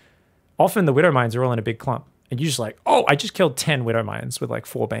that? Often the Widow Mines are all in a big clump. And you just like, oh, I just killed 10 Widow Mines with like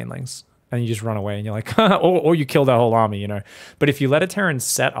 4 Banelings. And you just run away and you're like, or you kill their whole army, you know. But if you let a Terran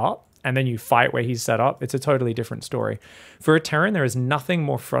set up and then you fight where he's set up, it's a totally different story. For a Terran, there is nothing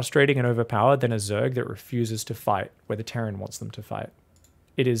more frustrating and overpowered than a Zerg that refuses to fight where the Terran wants them to fight.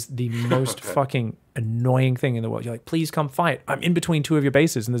 It is the most fucking annoying thing in the world. You're like, please come fight. I'm in between 2 of your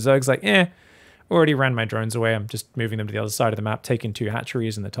bases. And the Zerg's like, already ran my drones away. I'm just moving them to the other side of the map, taking 2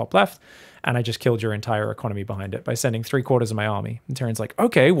 hatcheries in the top left, and I just killed your entire economy behind it by sending 3/4 of my army. And Terran's like,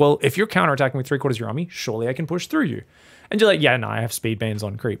 okay, well, if you're counterattacking with 3/4 of your army, surely I can push through you. And you're like, yeah, no, I have speed banes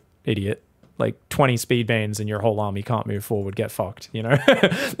on creep, idiot. Like 20 speed banes and your whole army can't move forward, get fucked, you know?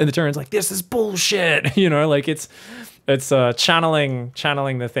 And the Terran's like, this is bullshit, you know? Like it's channeling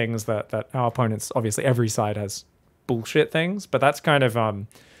the things that our opponents, obviously every side has bullshit things, but that's kind of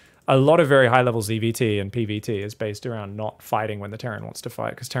a lot of very high level ZVT and PVT is based around not fighting when the Terran wants to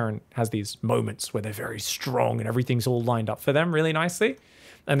fight, because Terran has these moments where they're very strong and everything's all lined up for them really nicely.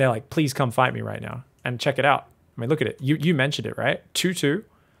 And they're like, please come fight me right now. And check it out. I mean, look at it. You mentioned it, right? 2-2,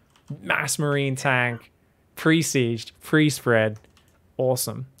 mass marine tank, pre-sieged, pre-spread.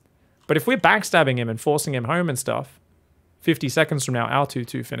 Awesome. But if we're backstabbing him and forcing him home and stuff, 50 seconds from now, our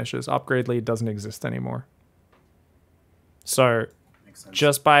 2-2 finishes. Upgrade lead doesn't exist anymore. So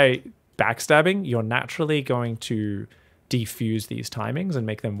just by backstabbing, you're naturally going to defuse these timings and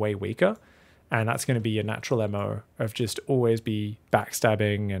make them way weaker. And that's going to be your natural MO of just always be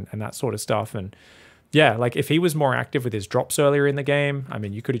backstabbing and that sort of stuff. And yeah, like if he was more active with his drops earlier in the game, I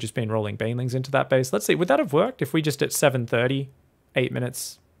mean, you could have just been rolling Banelings into that base. Let's see, would that have worked if we just at 7:30, 8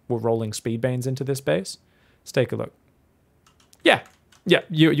 minutes, were rolling speed banes into this base? Let's take a look. Yeah,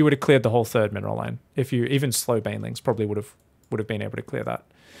 you would have cleared the whole 3rd mineral line. If you even slow Banelings probably would have been able to clear that.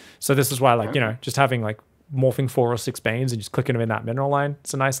 So this is why, like, you know, just having like morphing 4 or 6 Banes and just clicking them in that mineral line,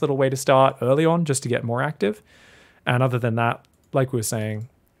 it's a nice little way to start early on just to get more active. And other than that, like we were saying,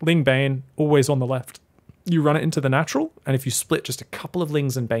 Ling-bane always on the left. You run it into the natural, and if you split just a couple of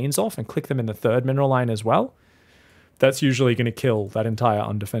Lings and Banes off and click them in the 3rd mineral line as well, that's usually going to kill that entire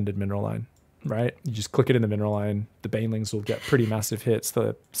undefended mineral line, right? You just click it in the mineral line, the Banelings will get pretty massive hits,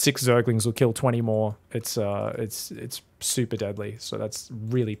 the 6 Zerglings will kill 20 more. It's super deadly, so that's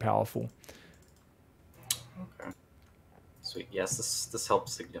really powerful. Okay. Sweet. Yes, this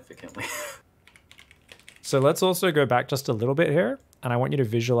helps significantly. So let's also go back just a little bit here, and I want you to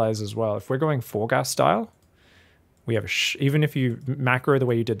visualize as well. If we're going 4-gas style, we have even if you macro the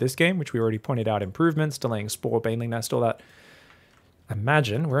way you did this game, which we already pointed out, improvements, delaying spore, Baneling nest, all that.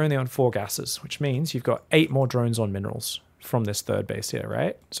 Imagine we're only on 4 gases, which means you've got 8 more drones on minerals from this 3rd base here,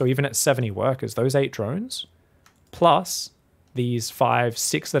 right? So even at 70 workers, those 8 drones, plus these 5,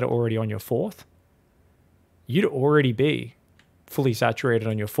 6 that are already on your 4th, you'd already be fully saturated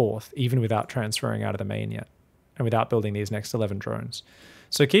on your 4th, even without transferring out of the main yet, and without building these next 11 drones.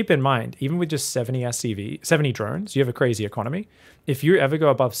 So keep in mind, even with just 70 SCV, 70 drones, you have a crazy economy. If you ever go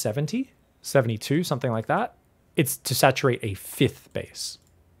above 70, 72, something like that, it's to saturate a 5th base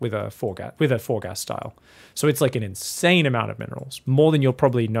with a 4-gas style. So it's like an insane amount of minerals, more than you'll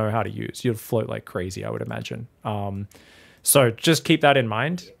probably know how to use. You'll float like crazy, I would imagine. So just keep that in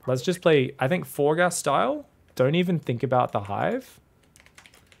mind. Let's just play, I think 4-gas style. Don't even think about the hive.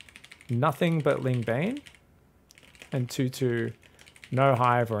 Nothing but Ling-bane. And 2-2, no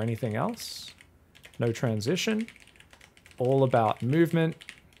hive or anything else. No transition. All about movement,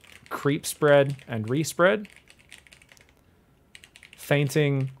 creep spread, and respread.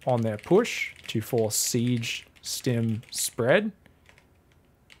 Fainting on their push to force siege, stim, spread.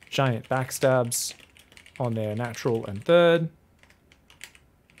 Giant backstabs on their natural and 3rd.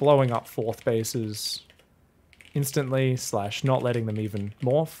 Blowing up 4th bases instantly / not letting them even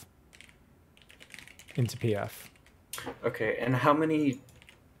morph into PF. Okay, and how many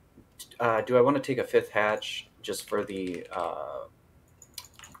do I want to take a 5th hatch just for the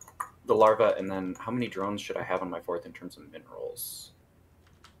the larva, and then how many drones should I have on my 4th in terms of minerals?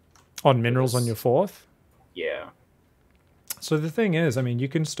 On minerals on your 4th? Yeah. So the thing is, I mean, you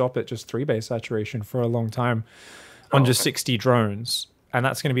can stop at just 3 base saturation for a long time on just 60 drones, and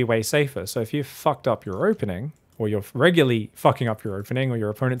that's going to be way safer. So if you fucked up your opening, or you're regularly fucking up your opening, or your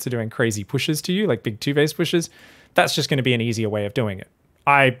opponents are doing crazy pushes to you, like big 2-base pushes, that's just going to be an easier way of doing it.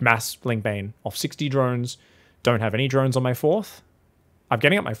 I mass Ling-bane off 60 drones, don't have any drones on my 4th. I'm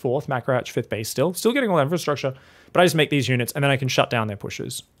getting up my 4th, macro hatch 5th base still getting all that infrastructure, but I just make these units and then I can shut down their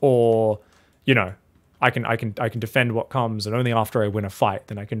pushes. Or, you know, I can defend what comes, and only after I win a fight,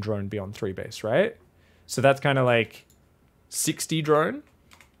 then I can drone beyond 3 base, right? So that's kind of like 60 drone.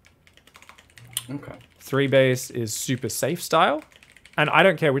 Okay. 3 base is super safe style. And I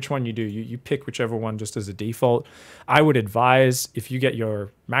don't care which one you do. You pick whichever one just as a default. I would advise, if you get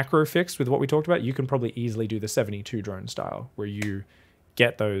your macro fixed with what we talked about, you can probably easily do the 72 drone style, where you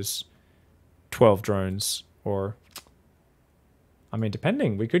get those 12 drones, or, I mean,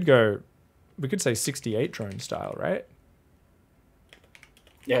 depending, we could say 68 drone style, right?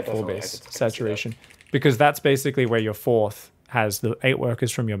 Yeah, 4 base saturation. Because that's basically where your 4th has the 8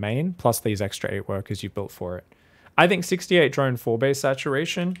 workers from your main, plus these extra 8 workers you built for it. I think 68 drone 4 base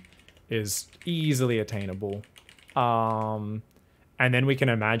saturation is easily attainable. And then we can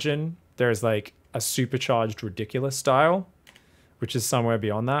imagine there's like a supercharged ridiculous style, which is somewhere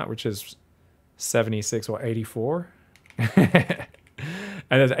beyond that, which is 76 or 84. And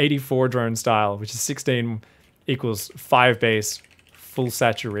there's 84 drone style, which is 16 equals 5 base, full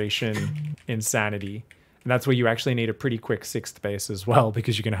saturation, insanity. And that's where you actually need a pretty quick 6th base as well,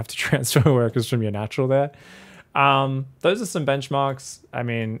 because you're going to have to transfer workers from your natural there. Those are some benchmarks. I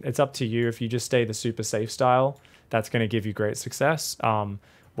mean, it's up to you. If you just stay the super safe style, that's going to give you great success.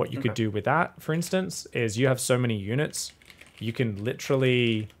 What you could do with that, for instance, is you have so many units, you can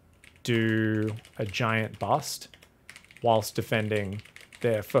literally do a giant bust whilst defending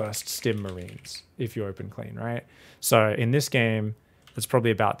their first stim marines if you open clean, right? So in this game, it's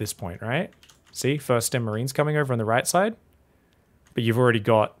probably about this point, right? See, first stim marines coming over on the right side, but you've already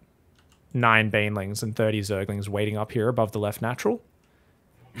got 9 banelings and 30 zerglings waiting up here above the left natural,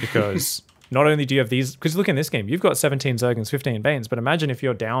 because not only do you have these, because look in this game, you've got 17 zerglings, 15 banes, but imagine if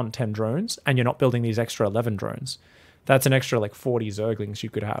you're down 10 drones and you're not building these extra 11 drones. That's an extra like 40 zerglings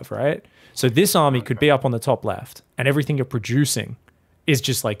you could have, right? So this army could be up on the top left, and everything you're producing is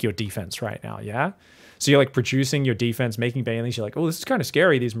just like your defense right now, yeah? So you're like producing your defense, making banelings. You're like, oh, this is kind of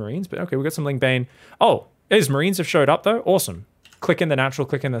scary, these marines, but okay, we got some Ling-bane. Oh, his marines have showed up though. Awesome. Click in the natural,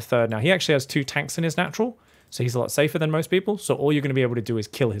 click in the 3rd. Now he actually has 2 tanks in his natural, so he's a lot safer than most people. So all you're going to be able to do is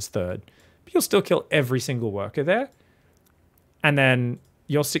kill his 3rd. But you'll still kill every single worker there. And then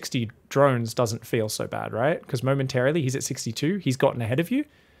your 60 drones doesn't feel so bad, right? Because momentarily he's at 62. He's gotten ahead of you.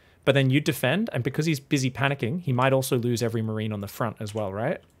 But then you defend, and because he's busy panicking, he might also lose every marine on the front as well,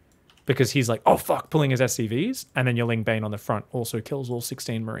 right? Because he's like, oh, fuck, pulling his SCVs. And then your Ling-bane on the front also kills all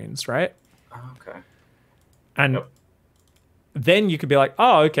 16 marines, right? Okay. And then you could be like,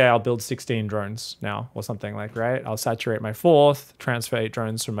 oh, okay, I'll build 16 drones now or something, like, right? I'll saturate my 4th, transfer 8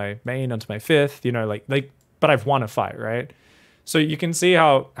 drones from my main onto my 5th, you know, like, but I've won a fight, right? So you can see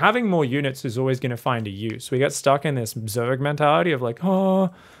how having more units is always going to find a use. We get stuck in this Zerg mentality of like,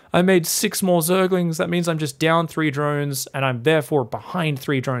 oh, I made 6 more Zerglings. That means I'm just down 3 drones and I'm therefore behind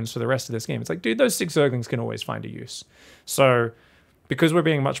 3 drones for the rest of this game. It's like, dude, those 6 Zerglings can always find a use. So because we're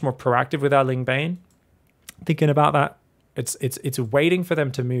being much more proactive with our Ling-bane, thinking about that, it's waiting for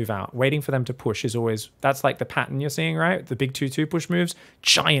them to move out, waiting for them to push is always, that's like the pattern you're seeing, right? The big 2-2 push moves,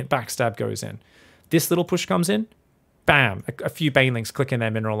 giant backstab goes in. This little push comes in, bam, a few banelings click in their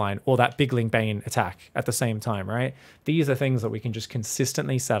mineral line, or that big Ling-bane attack at the same time, right? These are things that we can just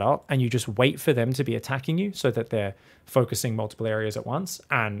consistently set up, and you just wait for them to be attacking you so that they're focusing multiple areas at once,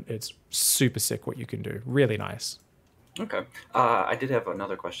 and it's super sick what you can do. Really nice. Okay. I did have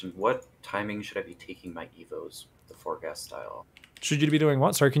another question. What timing should I be taking my evos, the 4-gas style? Should you be doing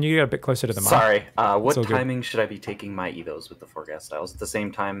what? Sorry, can you get a bit closer to the mic? Sorry. What timing should I be taking my evos with the 4-gas styles? At the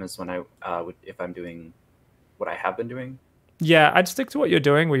same time as when I would, if I'm doing what I have been doing? Yeah, I'd stick to what you're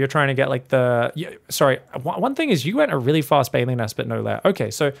doing, where you're trying to get like the... Yeah, sorry, one thing is you went a really fast baneling nest, but no lair. Okay,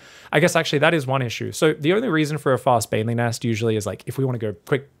 so I guess actually that is one issue. So the only reason for a fast baneling nest usually is like if we want to go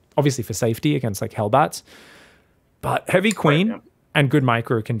quick, obviously for safety against like Hellbats. But heavy queen and good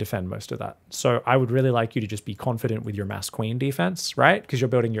micro can defend most of that. So I would really like you to just be confident with your mass queen defense, right? Because you're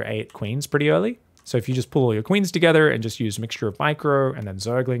building your 8 queens pretty early. So if you just pull all your queens together and just use a mixture of micro and then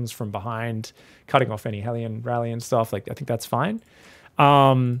zerglings from behind, cutting off any Hellion rally and stuff, like I think that's fine.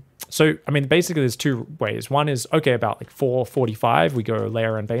 So, I mean, basically there's two ways. One is, okay, about like 4:45, we go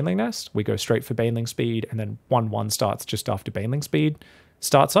Lair and Baneling Nest. We go straight for Baneling Speed, and then 1-1 starts just after Baneling Speed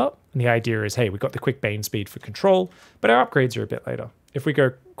starts up. And the idea is, hey, we got the quick Bane Speed for control, but our upgrades are a bit later. If we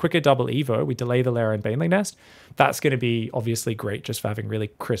go quicker double Evo, we delay the Lair and Baneling Nest. That's going to be obviously great just for having really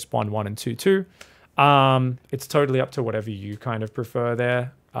crisp 1-1 and 2-2. It's totally up to whatever you kind of prefer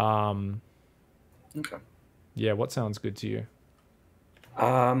there. Okay. Yeah, what sounds good to you?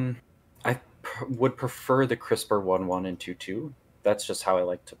 I would prefer the crisper 1-1 and 2-2. That's just how I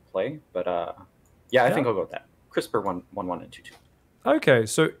like to play. But yeah, I think I'll go with that. Crisper 1-1 and 2-2. Okay,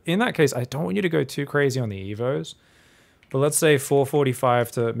 so in that case, I don't want you to go too crazy on the Evos. But let's say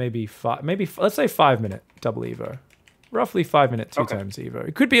 4:45 to maybe let's say 5-minute double Evo. Roughly 5-minute 2 times Evo.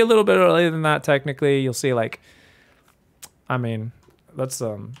 It could be a little bit earlier than that technically. You'll see like, I mean, let's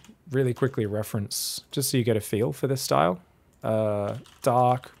really quickly reference just so you get a feel for this style.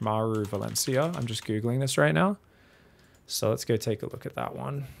 Dark Maru Valencia. I'm just Googling this right now. So let's go take a look at that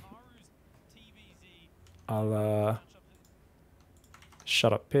one. I'll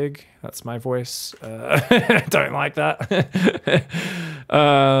shut up, pig. That's my voice. Don't like that.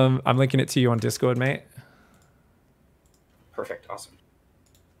 I'm linking it to you on Discord, mate. Perfect. Awesome.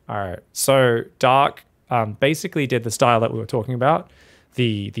 All right. So Dark basically did the style that we were talking about.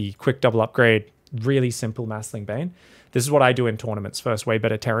 The quick double upgrade, really simple Mass Ling-bane. This is what I do in tournaments first. Way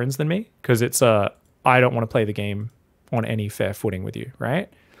better Terrans than me because it's I don't want to play the game on any fair footing with you,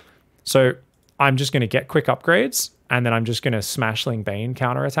 right? So I'm just going to get quick upgrades and then I'm just going to smash Ling-bane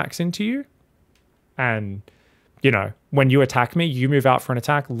counterattacks into you. And, you know, when you attack me, you move out for an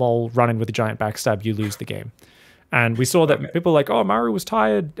attack, lol, run in with a giant backstab, you lose the game. And we saw that people were like, oh, Maru was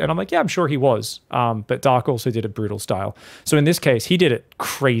tired. And I'm like, yeah, I'm sure he was. But Dark also did a brutal style. So in this case, he did it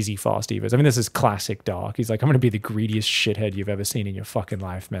crazy fast Evos. I mean, this is classic Dark. He's like, I'm going to be the greediest shithead you've ever seen in your fucking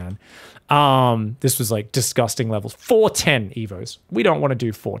life, man. This was like disgusting levels. 410 Evos. We don't want to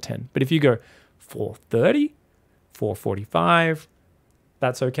do 410. But if you go 430, 445,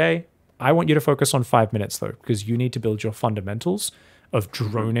 that's okay. I want you to focus on 5 minutes, though, because you need to build your fundamentals of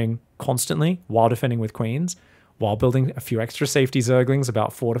droning constantly while defending with queens, while building a few extra safety Zerglings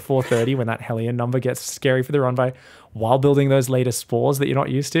about 4 to 430 when that Hellion number gets scary for the run by, while building those later spores that you're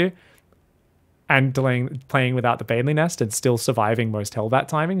not used to, and playing without the Baneling Nest and still surviving most Hellbat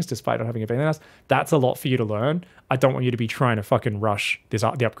timings despite not having a Baneling Nest. That's a lot for you to learn. I don't want you to be trying to fucking rush the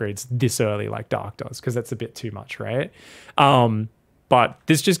upgrades this early like Dark does, because that's a bit too much, right? But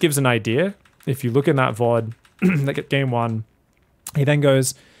this just gives an idea. If you look in that VOD, like at game 1, he then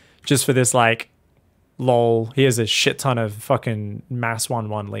goes just for this like, lol, here's a shit ton of fucking mass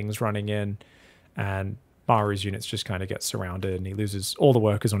 1-1 lings running in, and Maru's units just kind of get surrounded, and he loses all the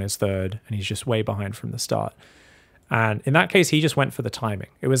workers on his third, and he's just way behind from the start. And in that case, he just went for the timing.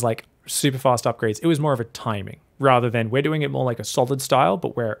 It was like super fast upgrades. It was more of a timing rather than we're doing it more like a solid style,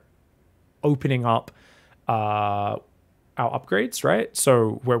 but we're opening up our upgrades, right?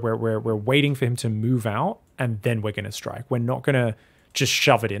 So we're waiting for him to move out, and then we're going to strike. We're not going to just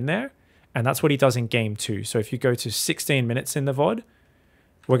shove it in there. And that's what he does in game 2. So if you go to 16 minutes in the VOD,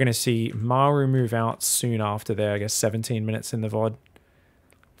 we're going to see Maru move out soon after there. I guess 17 minutes in the VOD.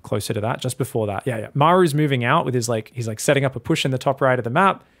 Closer to that, just before that. Yeah. Maru's moving out with his he's setting up a push in the top right of the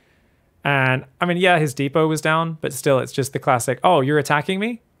map. And I mean, yeah, his depot was down, but still it's just the classic, oh, you're attacking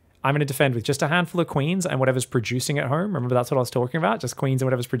me? I'm going to defend with just a handful of queens and whatever's producing at home. Remember, that's what I was talking about, just queens and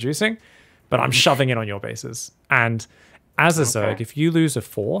whatever's producing. But I'm shoving it on your bases. And as a Zerg, if you lose a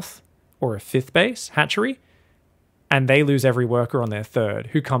 4th or a 5th base hatchery, and they lose every worker on their 3rd,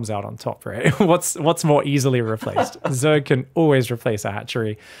 who comes out on top, right? What's more easily replaced? Zerg can always replace a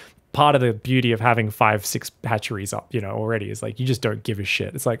hatchery. Part of the beauty of having 5-6 hatcheries up, already is like, you just don't give a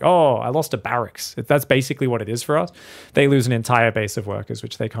shit. It's like, oh, I lost a barracks. That's basically what it is for us. They lose an entire base of workers,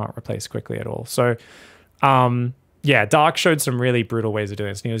 which they can't replace quickly at all. So, yeah, Dark showed some really brutal ways of doing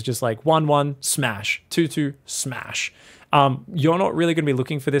this. And he was just like 1-1, smash, 2-2, smash. You're not really going to be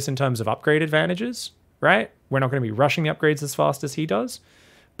looking for this in terms of upgrade advantages, right? We're not going to be rushing the upgrades as fast as he does,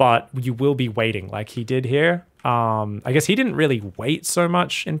 but you will be waiting like he did here. I guess he didn't really wait so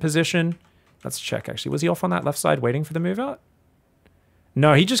much in position. Let's check, actually. Was he off on that left side waiting for the move out?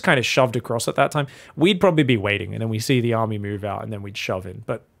 No, he just kind of shoved across at that time. We'd probably be waiting, and then we see the army move out, and then we'd shove in.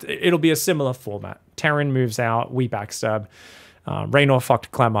 But it'll be a similar format. Terran moves out, we backstab. Raynor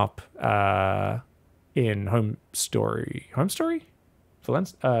fucked Clem up in Home Story?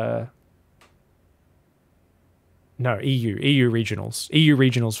 Valencia? No, EU regionals. EU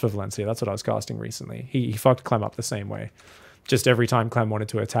regionals for Valencia. That's what I was casting recently. He fucked Clem up the same way. Just every time Clem wanted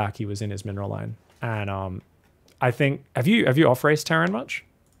to attack, he was in his mineral line. And I think have you off raced Terran much?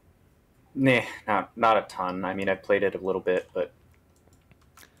 Nah, not a ton. I mean, I've played it a little bit, but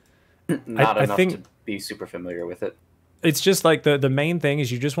not I enough think to be super familiar with it. it's just like the main thing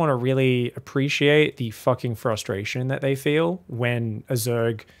is you just want to really appreciate the fucking frustration that they feel when a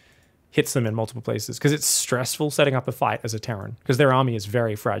Zerg hits them in multiple places, because it's stressful setting up a fight as a Terran because their army is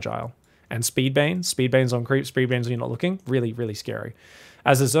very fragile. And speedbane's on creep, speedbane's when you're not looking, really, really scary.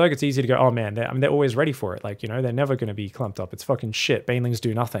 As a Zerg, it's easy to go, oh man, they're always ready for it. Like, you know, they're never going to be clumped up. It's fucking shit. Banelings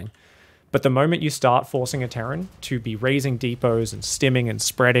do nothing. But the moment you start forcing a Terran to be raising depots and stimming and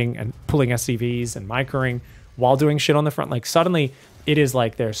spreading and pulling SCVs and microing while doing shit on the front, like suddenly it is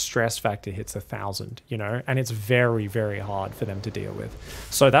like their stress factor hits 1,000, you know, and it's very, very hard for them to deal with.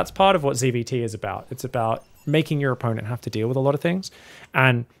 So that's part of what ZVT is about. It's about making your opponent have to deal with a lot of things.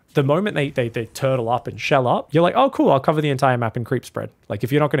 And the moment they turtle up and shell up, you're like, oh, cool, I'll cover the entire map in creep spread. Like,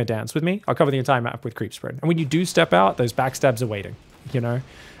 if you're not going to dance with me, I'll cover the entire map with creep spread. And when you do step out, those backstabs are waiting, you know?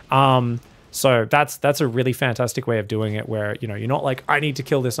 So that's a really fantastic way of doing it where, you know, you're not like, I need to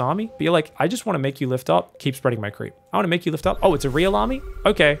kill this army, but you're like, I just want to make you lift up, keep spreading my creep. I want to make you lift up. Oh, it's a real army?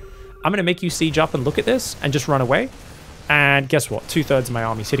 Okay. I'm going to make you siege up and look at this and just run away. And guess what? 2/3 of my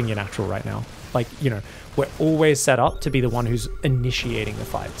army's hitting your natural right now. Like, you know, we're always set up to be the one who's initiating the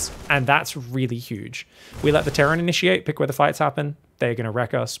fights. And that's really huge. We let the Terran initiate, pick where the fights happen. They're going to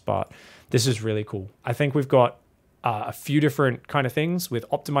wreck us, but this is really cool. I think we've got a few different kind of things with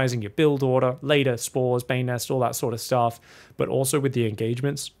optimizing your build order, later spores, bane nest, all that sort of stuff, but also with the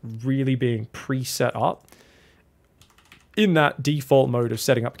engagements really being pre-set up in that default mode of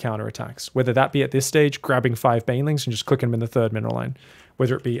setting up counterattacks, whether that be at this stage, grabbing 5 banelings and just clicking them in the 3rd mineral line,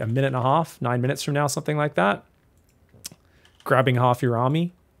 whether it be a minute and a half, 9 minutes from now, something like that, grabbing half your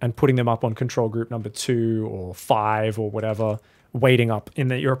army and putting them up on control group number 2 or 5 or whatever, waiting up in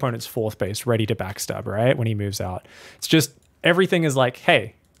your opponent's 4th base, ready to backstab, right? When he moves out. It's just, everything is like,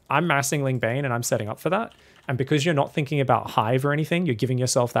 hey, I'm massing Ling-bane and I'm setting up for that. And because you're not thinking about Hive or anything, you're giving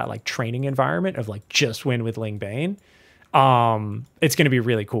yourself that like training environment of like, just win with Ling-bane. It's going to be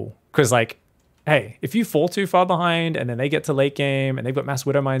really cool. Because like, hey, if you fall too far behind and then they get to late game and they've got mass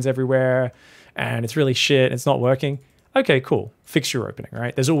widow mines everywhere and it's really shit, it's not working. Okay, cool. Fix your opening,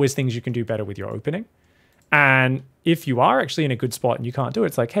 right? There's always things you can do better with your opening. And if you are actually in a good spot and you can't do it,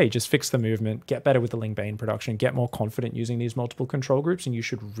 it's like, hey, just fix the movement, get better with the Ling-bane production, get more confident using these multiple control groups, and you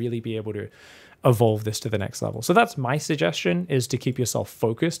should really be able to evolve this to the next level. So that's my suggestion, is to keep yourself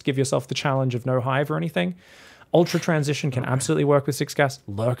focused, give yourself the challenge of no Hive or anything. Ultra transition can absolutely work with 6 gas.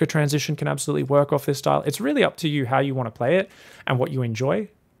 Lurker transition can absolutely work off this style. It's really up to you how you want to play it and what you enjoy.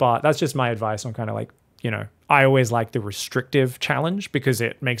 But that's just my advice on kind of like, you know, I always like the restrictive challenge because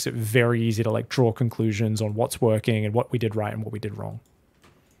it makes it very easy to like draw conclusions on what's working and what we did right and what we did wrong.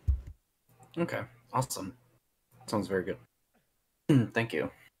 Okay, awesome. Sounds very good. Thank you.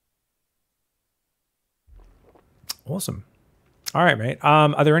 Awesome. All right, mate.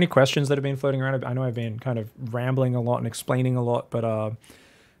 Are there any questions that have been floating around? I know I've been kind of rambling a lot and explaining a lot, but are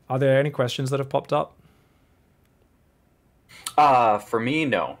there any questions that have popped up? For me,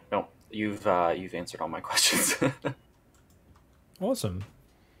 no. You've answered all my questions. Awesome.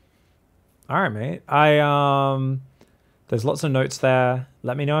 All right, mate. There's lots of notes there.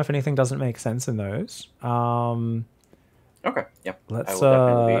 Let me know if anything doesn't make sense in those. Okay. Yep. Let's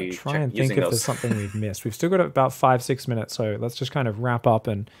try and think if there's something we've missed. We've still got about 5-6 minutes, so let's just kind of wrap up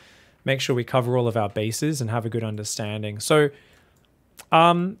and make sure we cover all of our bases and have a good understanding. So,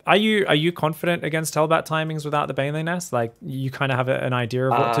 are you confident against Hellbat timings without the Baneling Nest? Like, you kind of have an idea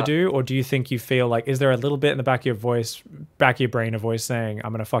of what to do, or do you think you feel like, is there a little bit in the back of your brain, a voice saying,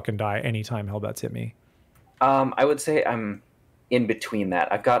 I'm gonna fucking die anytime Hellbats hit me? I would say I'm in between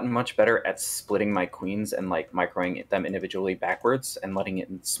that. I've gotten much better at splitting my queens and like microing them individually backwards and letting it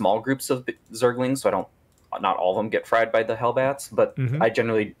in small groups of Zerglings, so not all of them get fried by the Hellbats, but I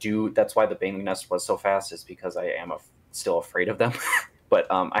generally do. That's why the Baneling Nest was so fast, is because I am still afraid of them. But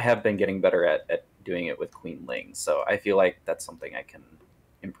I have been getting better at doing it with Queen Ling, so I feel like that's something I can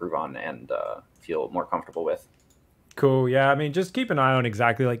improve on and feel more comfortable with. Cool. Yeah, I mean, just keep an eye on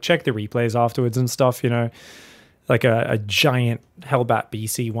exactly, like, check the replays afterwards and stuff, you know. Like a giant Hellbat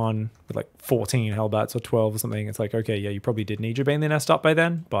BC one with like 14 Hellbats or 12 or something. It's like, okay, yeah, you probably did need your Baneling Nest up by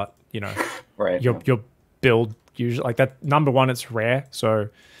then, but, you know, right. Your build usually, like that, number one, it's rare, so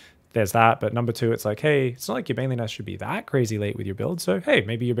there's that. But number two, it's like, hey, it's not like your Baneling Nest should be that crazy late with your build. So, hey,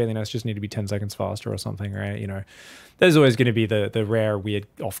 maybe your Baneling Nest just need to be 10 seconds faster or something, right? You know, there's always going to be the rare, weird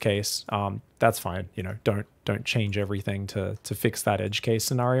off case. That's fine. You know, don't change everything to fix that edge case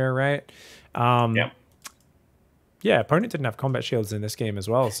scenario, right? Yeah. Yeah, opponent didn't have combat shields in this game as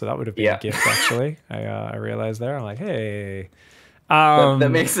well, so that would have been a gift, actually. I realized there. I'm like, hey. That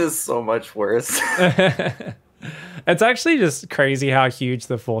makes it so much worse. It's actually just crazy how huge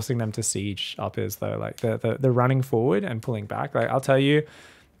the forcing them to siege up is, though. Like, the running forward and pulling back. Like, I'll tell you,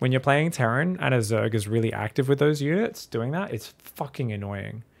 when you're playing Terran and a Zerg is really active with those units doing that, it's fucking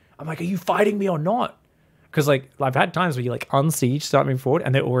annoying. I'm like, are you fighting me or not? Because, like, I've had times where you, like, unsiege, start moving forward,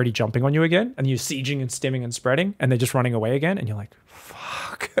 and they're already jumping on you again, and you're sieging and stimming and spreading, and they're just running away again, and you're like,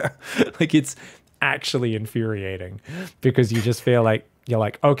 fuck. Like, it's actually infuriating because you just feel like, you're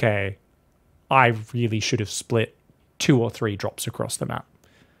like, okay, I really should have split 2 or 3 drops across the map.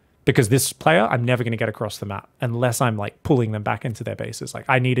 Because this player, I'm never going to get across the map unless I'm, like, pulling them back into their bases. Like,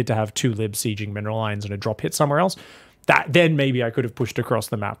 I needed to have 2 libs sieging mineral lines and a drop hit somewhere else. Then maybe I could have pushed across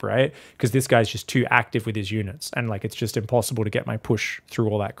the map, right? Because this guy's just too active with his units, and like it's just impossible to get my push through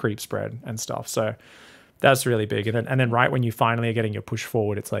all that creep spread and stuff. So that's really big. And then right when you finally are getting your push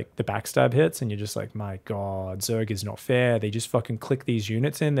forward, it's like the backstab hits, and you're just like, my god, Zerg is not fair. They just fucking click these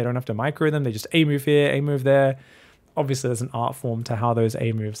units in. They don't have to micro them. They just A move here, A move there. Obviously, there's an art form to how those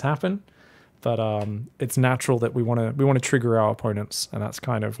A moves happen. But it's natural that we want to trigger our opponents, and that's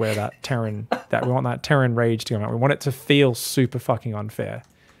kind of where that Terran we want that Terran rage to come out. We want it to feel super fucking unfair.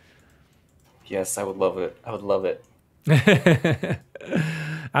 Yes, I would love it. I would love it.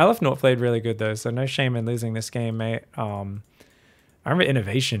 Aleph Nort played really good though, so no shame in losing this game, mate. I remember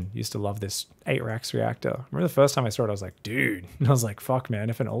Innovation used to love this 8 racks reactor. I remember the first time I saw it, I was like, dude. And I was like, fuck,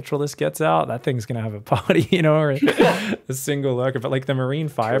 man, if an Ultralisk gets out, that thing's going to have a party, you know, or a single lurker. But like the Marine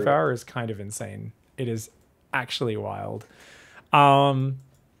Firepower is kind of insane. It is actually wild. Oh,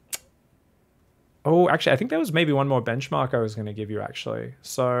 actually, I think there was maybe one more benchmark I was going to give you, actually.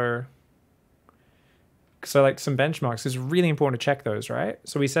 So like some benchmarks. It's really important to check those, right?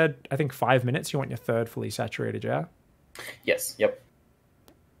 So we said, I think 5 minutes, you want your third fully saturated, yeah? Yes, yep.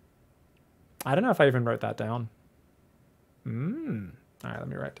 I don't know if I even wrote that down. All right, let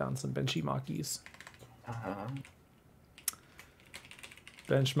me write down some benchmarkies.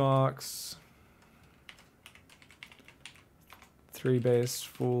 Benchmarks. 3 base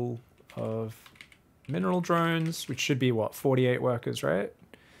full of mineral drones, which should be what, 48 workers, right?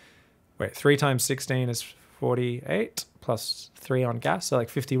 Wait, 3 times 16 is 48 plus 3 on gas, so like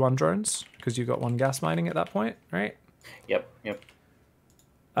 51 drones because you've got 1 gas mining at that point, right? Yep.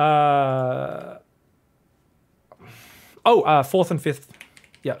 Fourth and fifth.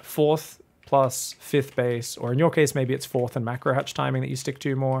 Yeah, 4th plus 5th base, or in your case, maybe it's 4th and macro hatch timing that you stick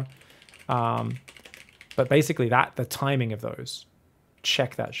to more. But basically the timing of those,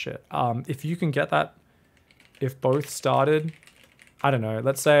 check that shit. If you can get that, if both started, I don't know,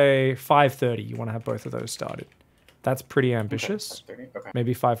 let's say 5:30, you want to have both of those started. That's pretty ambitious. Okay.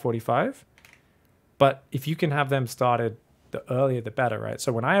 Maybe 5:45. But if you can have them started, the earlier the better, right?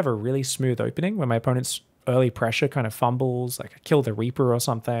 So when I have a really smooth opening, when my opponent's early pressure kind of fumbles, like I kill the Reaper or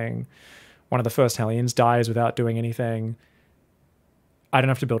something, one of the first Hellions dies without doing anything, I don't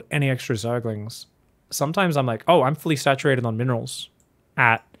have to build any extra Zerglings. Sometimes I'm like, oh, I'm fully saturated on minerals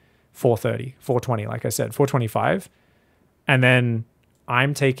at 4:30, 4:20, like I said, 4:25. And then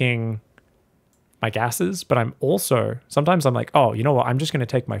I'm taking my gases, but I'm also, sometimes I'm like, oh, you know what? I'm just going to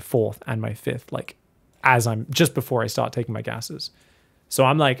take my 4th and my 5th, like as I'm just before I start taking my gases. So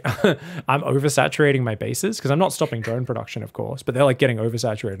I'm like, I'm oversaturating my bases because I'm not stopping drone production, of course, but they're like getting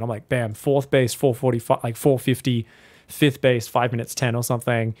oversaturated. I'm like, bam, 4th base, 445, like 450, 5th base, 5 minutes 10 or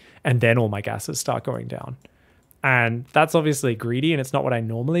something. And then all my gases start going down. And that's obviously greedy and it's not what I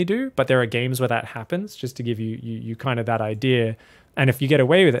normally do, but there are games where that happens just to give you kind of that idea. And if you get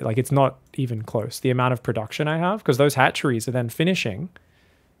away with it, like it's not even close. The amount of production I have, because those hatcheries are then finishing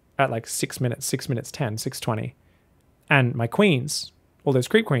at like 6 minutes 10, 6:20. And my queens, all those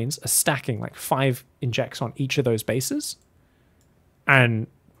creep queens, are stacking like 5 injects on each of those bases. And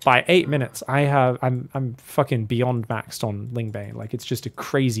by 8 minutes, I'm fucking beyond maxed on Ling-bane. Like it's just a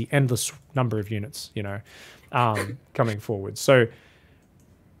crazy, endless number of units, you know, coming forward. So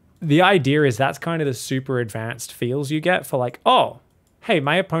the idea is that's kind of the super advanced feels you get for like, oh, hey,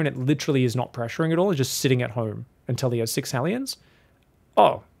 my opponent literally is not pressuring at all, just sitting at home until he has 6 Hellions.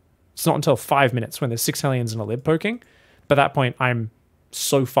 Oh, it's not until 5 minutes when there's 6 Hellions and a lib poking. By that point, I'm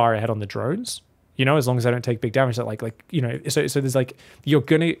so far ahead on the drones, you know, as long as I don't take big damage that like, you know, so there's like, you're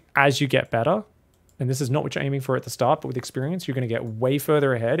going to, as you get better, and this is not what you're aiming for at the start, but with experience, you're going to get way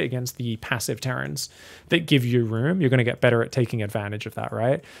further ahead against the passive Terrans that give you room. You're going to get better at taking advantage of that,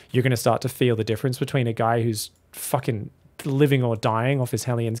 right? You're going to start to feel the difference between a guy who's fucking living or dying off his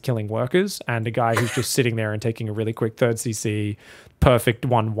Hellions killing workers, and a guy who's just sitting there and taking a really quick third CC, perfect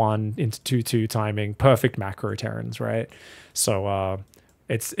 1-1 into 2-2 timing, perfect macro Terrans, right? So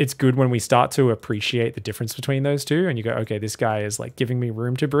it's good when we start to appreciate the difference between those two, and you go, okay, this guy is like giving me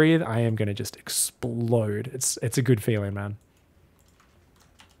room to breathe. I am gonna just explode. It's a good feeling, man.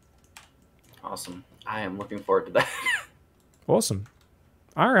 Awesome. I am looking forward to that. Awesome.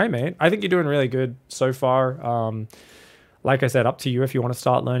 All right, mate. I think you're doing really good so far. Like I said, up to you if you want to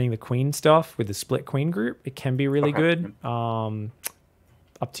start learning the queen stuff with the split queen group. It can be really good.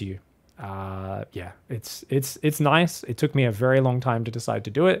 Up to you. Yeah, it's nice. It took me a very long time to decide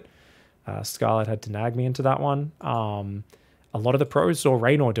to do it. Scarlett had to nag me into that one. A lot of the pros saw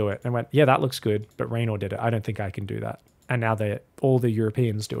Raynor do it and went, yeah, that looks good, but Raynor did it. I don't think I can do that. And now all the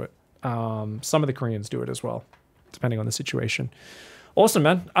Europeans do it. Some of the Koreans do it as well, depending on the situation. Awesome,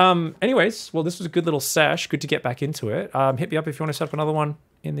 man. Anyways, well, this was a good little sesh. Good to get back into it. Hit me up if you want to set up another one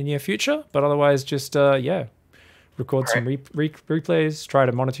in the near future. But otherwise, just, yeah, record some replays. Try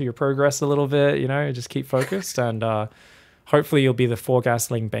to monitor your progress a little bit, you know, just keep focused. And hopefully you'll be the 4-gas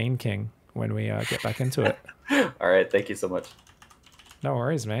Ling-bane king when we get back into it. All right. Thank you so much. No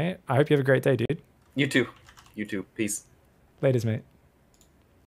worries, mate. I hope you have a great day, dude. You too. You too. Peace. Laters, mate.